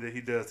same way that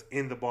he does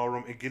in the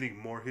ballroom, and getting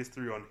more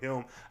history on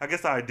him. I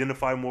guess I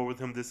identify more with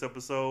him this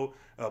episode.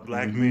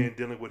 Black man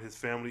dealing with his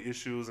family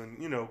issues and,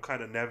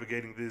 kind of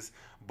navigating this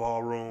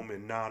ballroom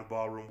and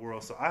non-ballroom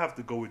world. So I have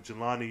to go with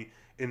Jelani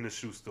in the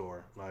shoe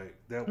store. Like,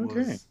 that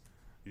was,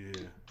 yeah.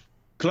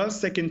 Close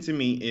second to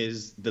me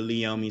is the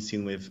Leomi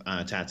scene with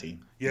Tati.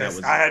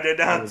 Yes, I had that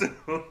down too.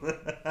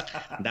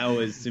 That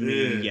was, to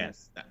me,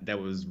 yes, that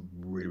was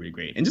really, really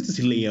great. And just to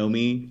see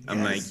Leomi,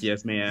 I'm like,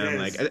 yes, ma'am.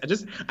 Yes. Like,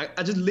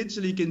 I just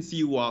literally can see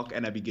you walk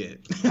and I'd be good.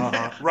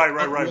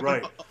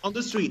 Right. On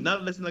the street,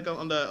 not listening like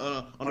on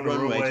the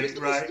runway.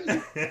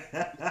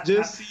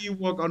 Just see you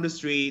walk on the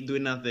street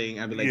doing nothing.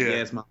 I'd be like,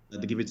 yes, mom,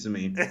 give it to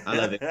me. I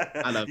love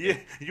it.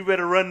 You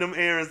better run them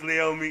errands,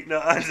 Leomi. No,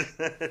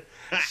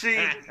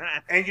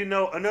 and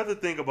another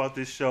thing about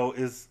this show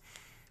is,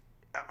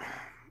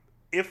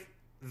 if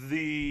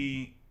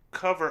the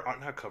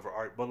not cover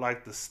art, but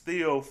like the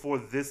still for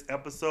this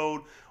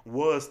episode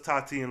was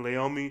Tati and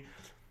Leomi,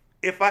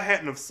 if I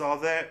hadn't have saw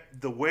that,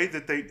 the way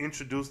that they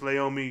introduced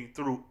Leomi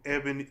through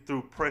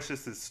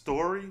Precious's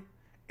story,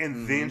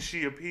 and then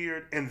she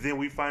appeared, and then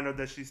we find out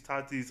that she's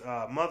Tati's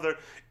mother,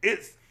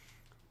 it's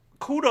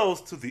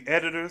kudos to the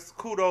editors,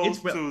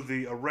 kudos to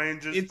the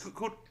arrangers.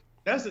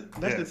 That's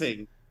the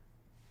thing.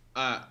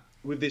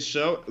 With this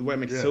show, what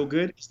makes it so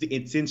good is the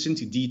attention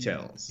to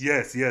details.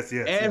 Yes.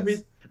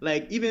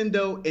 Like, even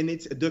though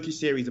it's a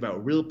docuseries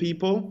about real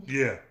people,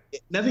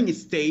 nothing is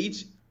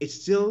staged. It's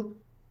still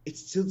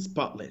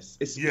spotless.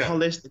 It's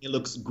polished and it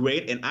looks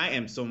great. And I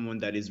am someone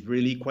that is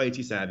really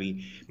quality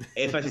savvy.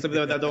 If I see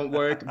something that don't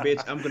work,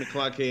 bitch, I'm gonna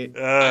clock it.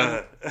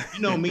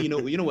 You know me.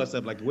 You know what's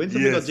up. Like, when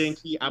something goes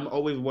janky, I'm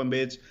always one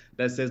bitch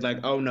that says like,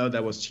 oh no,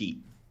 that was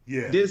cheap.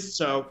 Yeah. This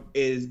show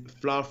is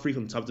flaw free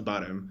from top to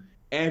bottom.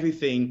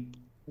 Everything.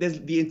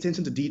 There's the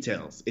attention to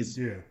details is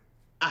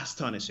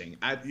astonishing.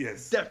 I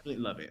definitely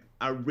love it.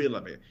 I really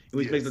love it.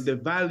 Which makes the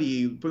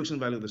production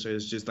value of the show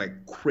is just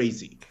like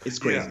crazy. It's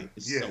crazy.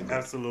 It's so good.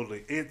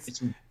 Absolutely.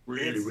 It's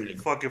really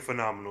fucking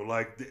phenomenal.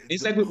 Like,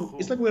 it's like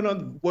we're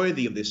not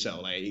worthy of this show.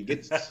 Like,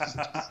 it's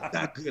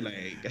that good.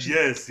 Like,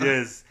 yes.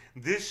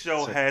 This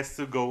show has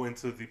to go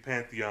into the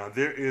pantheon.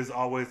 There is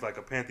always like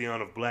a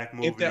pantheon of black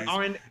movies. If there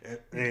aren't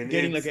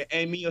getting like an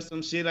Emmy or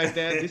some shit like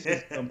that, this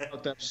is some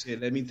fucked up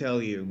shit. Let me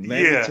tell you. And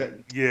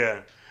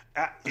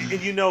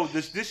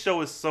this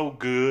show is so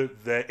good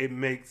that it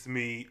makes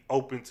me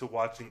open to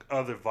watching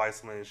other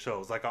Viceland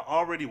shows. Like, I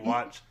already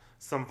watch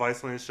some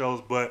Viceland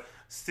shows, but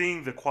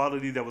seeing the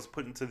quality that was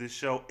put into this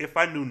show, if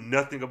I knew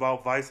nothing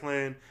about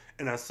Viceland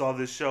and I saw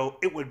this show,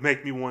 it would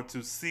make me want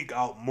to seek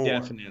out more.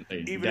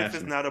 Definitely. If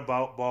it's not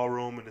about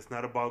ballroom and it's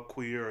not about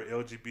queer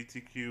or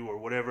LGBTQ or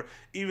whatever,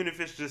 even if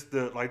it's just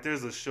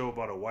there's a show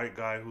about a white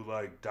guy who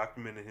like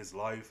documented his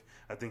life.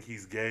 I think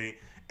he's gay.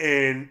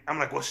 And I'm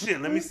like, well, shit,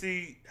 let me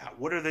see,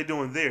 what are they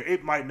doing there?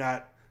 It might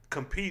not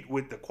compete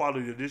with the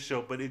quality of this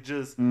show, but it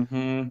just,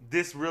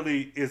 this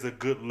really is a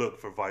good look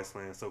for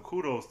Viceland. So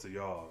kudos to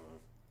y'all.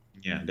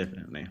 Yeah,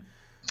 definitely.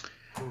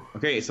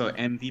 Okay, so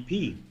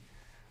MVP.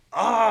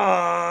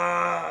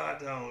 I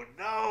don't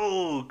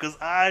know, because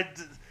I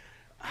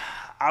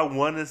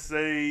want to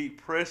say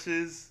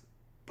Precious,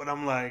 but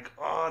I'm like,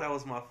 that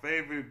was my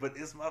favorite, but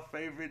it's my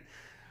favorite.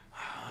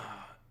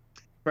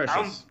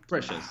 Precious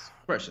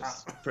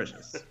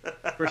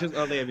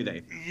all day, every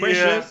day.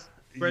 Precious.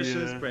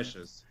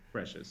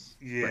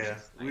 Yeah,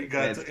 we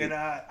got to, and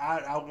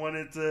I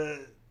wanted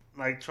to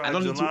like try. I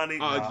don't Jelani. need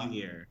to argue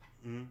here.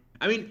 Mm-hmm.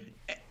 I mean,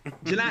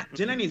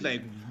 Jelani is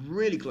like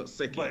really close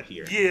second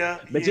here.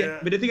 But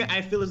the thing,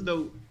 I feel as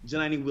though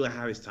Jelani will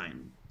have his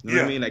time. You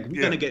know what I mean? Like,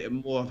 we're gonna get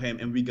more of him,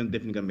 and we're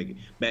definitely gonna make it.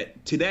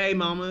 But today,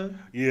 mama,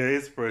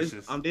 it's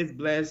Precious. On this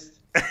blessed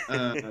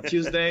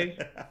Tuesday,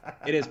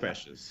 it is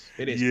Precious.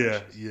 It is.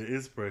 Precious.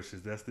 It's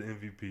Precious. That's the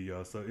MVP,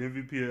 y'all. So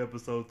MVP of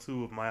episode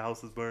 2 of My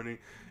House is Burning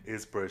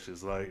is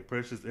Precious. Like,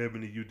 Precious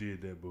Ebony, you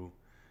did that, boo.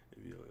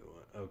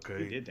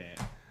 Okay. You did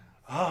that.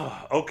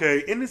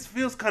 Okay. And this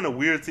feels kind of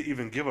weird to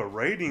even give a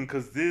rating,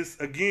 because this,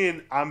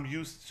 again, I'm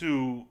used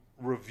to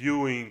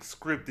reviewing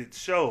scripted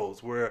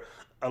shows where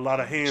a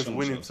lot of hands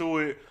went into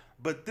it,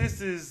 but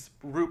this is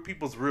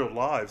people's real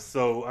lives.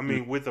 So, I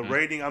mean, with a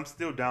rating, I'm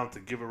still down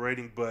to give a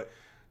rating, but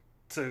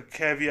to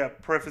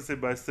preface it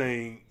by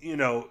saying,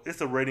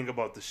 it's a rating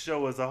about the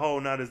show as a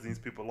whole, not as these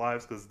people's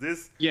lives, because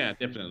this... Yeah,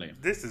 definitely.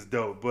 This is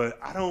dope, but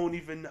I don't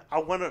even...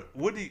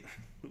 What do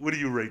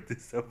you rate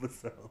this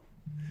episode?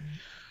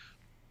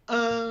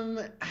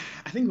 I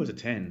think it was a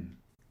 10.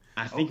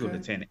 It was a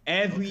 10.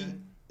 Every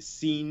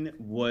scene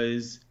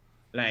was,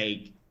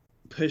 like,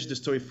 push the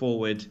story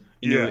forward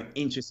in an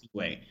interesting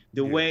way.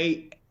 The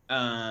way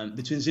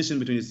the transition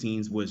between the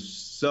scenes was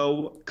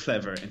so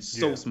clever and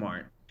so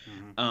smart.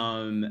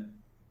 Mm-hmm.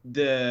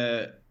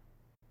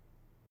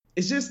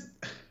 It's just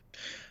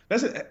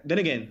then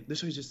again, the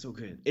show is just so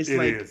good. It's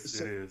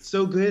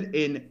so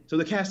good. So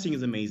the casting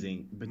is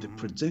amazing, but the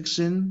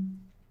production,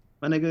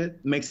 my nigga,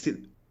 makes it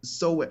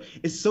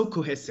it's so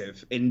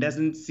cohesive and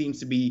doesn't seem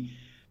to be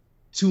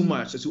too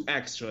much or too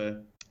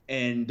extra.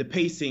 And the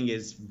pacing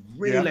is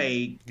really Yeah.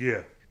 like,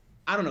 Yeah.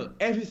 I don't know,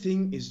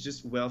 everything is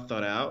just well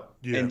thought out.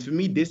 Yeah. And for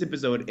me, this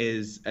episode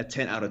is a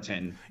 10 out of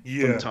 10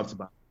 Yeah. from top to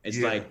bottom. It's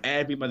Yeah. like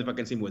every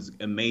motherfucking scene was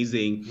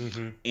amazing.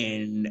 Mm-hmm.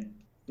 And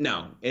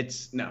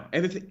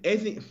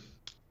everything.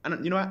 I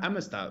don't, you know what? I'm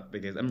gonna stop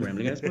because I'm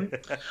rambling at this point.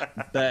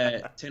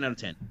 But 10 out of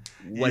 10.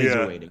 What is Yeah.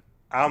 your rating?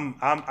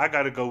 I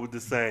gotta go with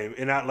the same.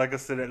 And like I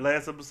said, that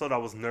last episode I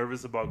was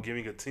nervous about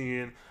giving a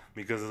 10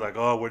 because it's like,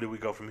 oh, where do we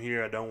go from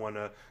here? I don't want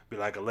to be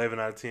like 11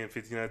 out of 10,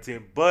 15 out of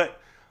 10.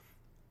 But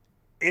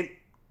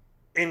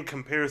in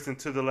comparison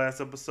to the last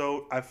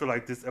episode, I feel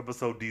like this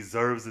episode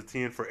deserves a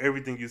 10 for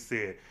everything you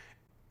said.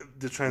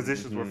 The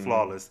transitions were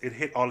flawless. It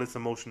hit all its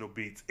emotional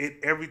beats.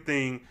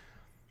 Everything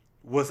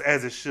was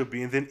as it should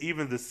be. And then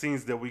even the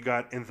scenes that we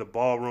got in the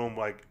ballroom,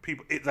 like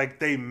people,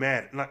 they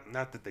matter.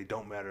 Not that they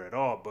don't matter at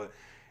all, but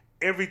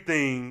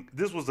everything.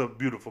 This was a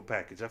beautiful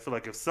package. I feel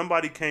like if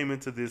somebody came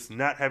into this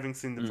not having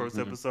seen the first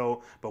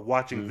episode but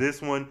watching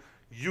this one,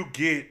 you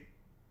get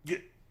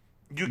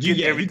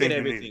everything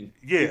you need.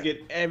 Yeah, you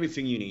get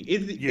everything you need.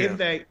 If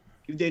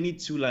they need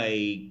to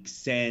like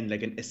send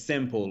like a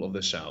sample of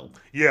the show,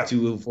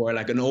 for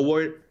like an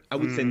award, I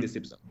would send this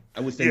episode.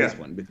 I would send this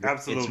one because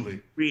absolutely,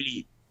 it's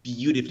really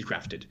beautifully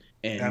crafted,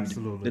 and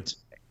absolutely,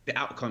 the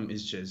outcome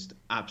is just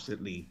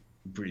absolutely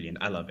brilliant.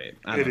 I love it.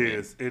 It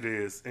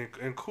is.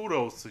 And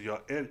kudos to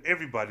y'all,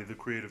 everybody, the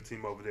creative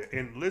team over there.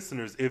 And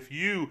listeners, if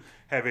you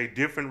have a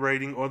different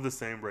rating or the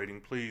same rating,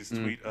 please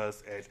tweet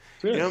us at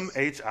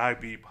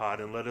MHIB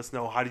Pod and let us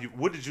know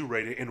what did you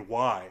rate it and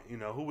why? You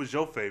know, who was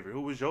your favorite?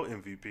 Who was your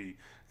MVP?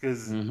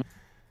 Because,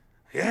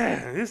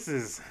 this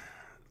is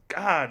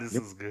good.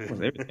 It was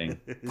everything.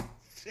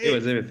 It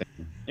was everything.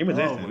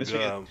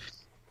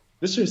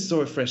 This show is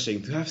so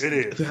refreshing to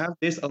have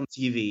this on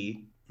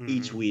TV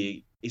each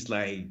week. It's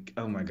like,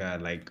 oh my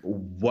God, like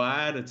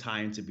what a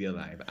time to be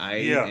alive.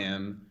 It's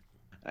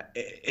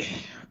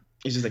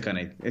just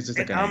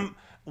iconic. I'm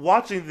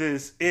watching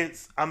this.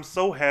 I'm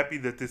so happy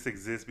that this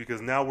exists because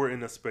now we're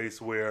in a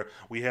space where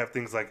we have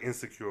things like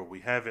Insecure.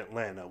 We have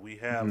Atlanta. We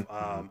have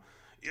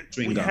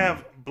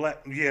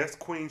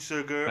Queen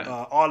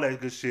Sugar, all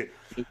that good shit.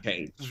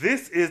 Okay.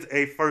 This is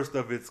a first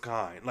of its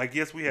kind. Like,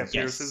 yes, we have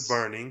Paris is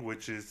Burning,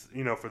 which is,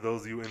 for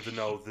those of you in the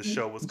know, the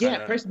show was kind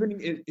of... Paris is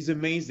Burning is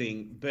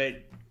amazing,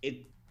 but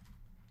it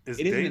is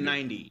in the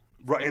 90s.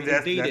 Right, and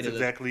that's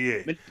exactly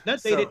it. But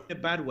not dated in a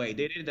bad way.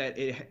 They did that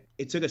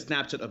it took a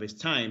snapshot of its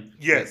time.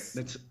 Yes.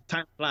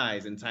 Time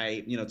flies and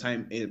time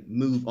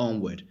move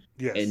onward.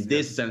 Yes. And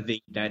this is something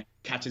that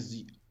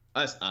catches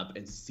us up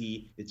and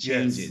see the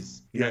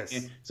changes.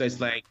 Yes. So it's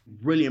like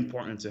really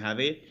important to have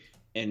it.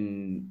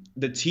 And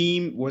the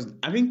team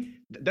I think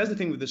that's the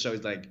thing with the show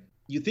is like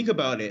you think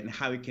about it and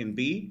how it can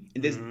be,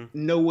 and there's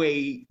no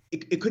way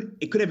it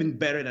could have been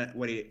better than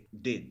what it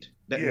did.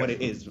 What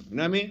it is. You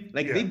know what I mean?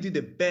 Like they did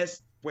the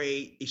best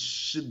way it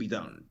should be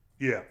done.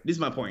 Yeah. This is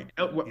my point.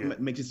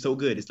 What makes it so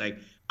good? It's like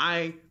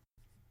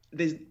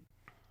there's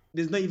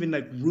not even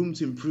like room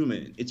to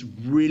improvement. It's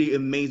really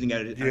amazing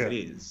as it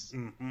is.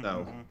 Mm-hmm,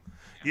 so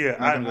yeah,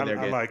 I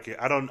like it.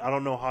 I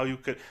don't know how you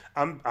could.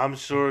 I'm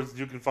sure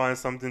you can find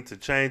something to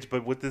change,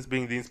 but with this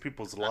being these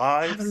people's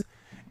lives,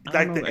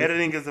 the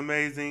editing is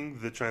amazing,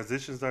 the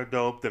transitions are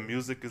dope, the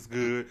music is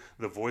good,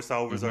 the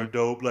voiceovers are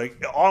dope.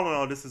 Like all in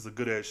all, this is a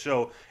good ass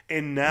show.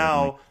 And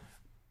now,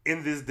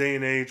 in this day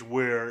and age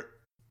where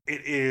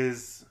it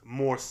is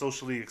more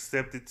socially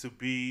accepted to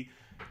be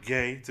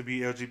gay, to be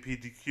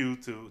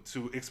LGBTQ,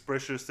 to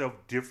express yourself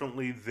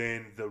differently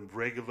than the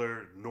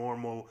regular,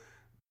 normal,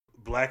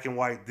 black and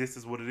white, this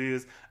is what it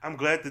is. I'm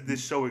glad that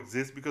this show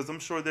exists because I'm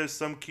sure there's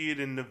some kid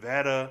in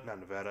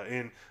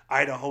in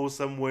Idaho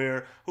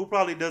somewhere who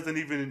probably doesn't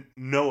even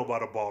know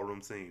about a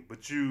ballroom scene.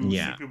 But you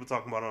see people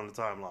talking about it on the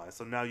timeline.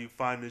 So now you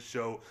find this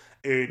show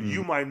and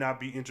you might not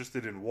be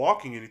interested in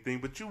walking anything,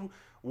 but you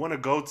want to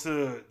go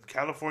to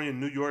California,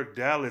 New York,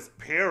 Dallas,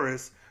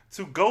 Paris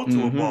to go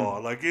to a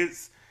ball. Like I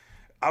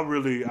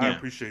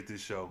appreciate this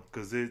show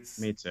because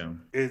me too.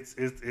 It's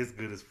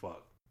good as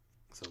fuck.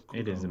 So kudos.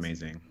 It is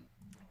amazing.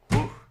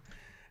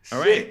 All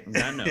right, on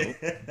that note,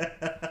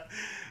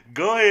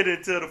 go ahead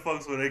and tell the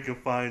folks where they can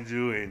find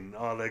you and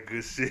all that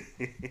good shit.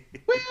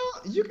 Well,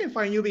 you can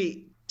find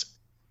Yubi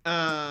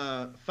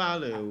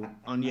follow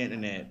on the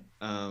internet.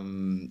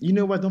 You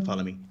know what? Don't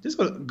follow me. Just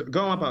go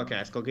on my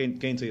podcast. Go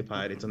get into your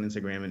pod. It's on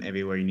Instagram and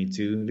everywhere you need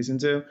to listen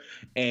to.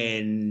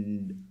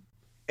 And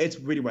it's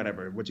really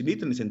whatever. What you need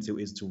to listen to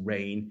is to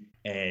Rain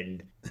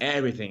and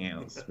everything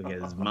else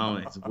because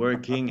Mama is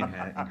working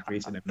and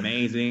creates an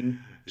amazing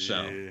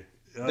show. Yeah.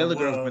 Tell the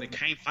girls where they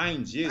can't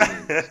find you.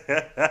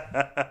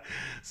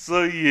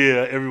 So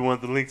yeah, everyone,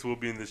 the links will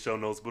be in the show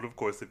notes. But of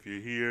course, if you're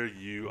here,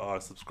 you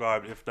are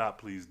subscribed. If not,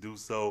 please do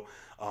so.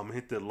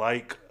 Hit the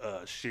like,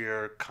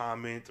 share,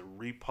 comment,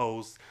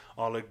 repost,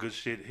 all that good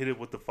shit. Hit it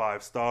with the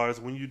 5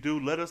 stars. When you do,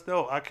 let us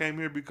know. I came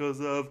here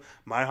because of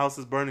My House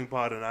is Burning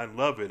Pod, and I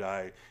love it.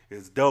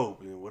 It's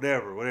dope.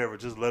 Whatever.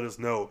 Just let us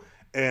know.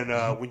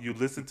 And when you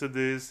listen to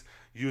this,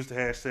 use the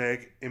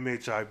hashtag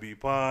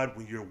MHIBpod.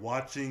 When you're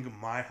watching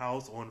My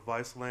House on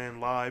Viceland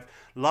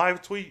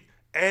live tweet,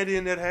 add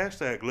in that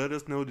hashtag. Let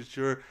us know that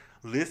you're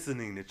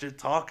listening, that you're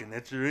talking,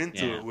 that you're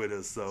into it with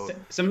us. So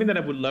something that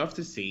I would love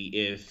to see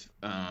if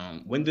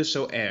when the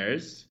show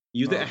airs,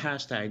 use the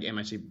hashtag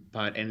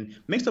MHIBpod and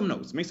make some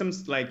notes, make some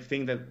like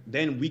thing that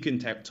then we can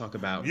talk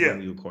about when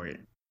we record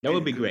it. That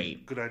would be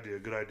great. Good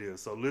idea.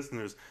 So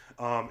listeners,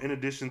 in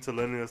addition to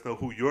letting us know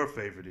who your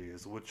favorite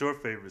is, what your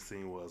favorite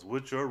scene was,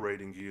 what your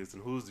rating is,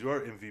 and who's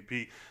your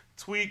MVP,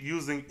 tweet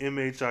using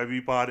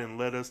MHIBpod and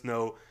let us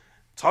know.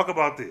 Talk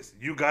about this.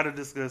 You got to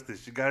discuss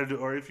this. You got to do,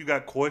 or if you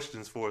got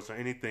questions for us or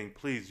anything,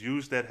 please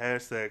use that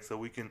hashtag so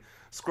we can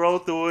scroll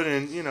through it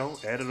and,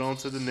 add it on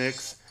to the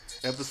next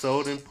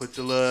episode and put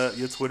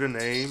your Twitter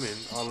name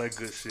and all that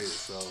good shit.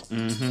 So,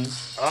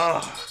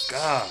 oh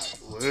God,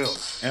 well,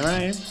 all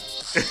right,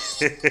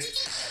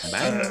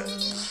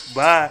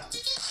 bye,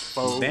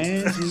 folks.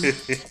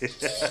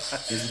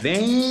 It's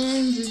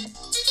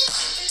Benji.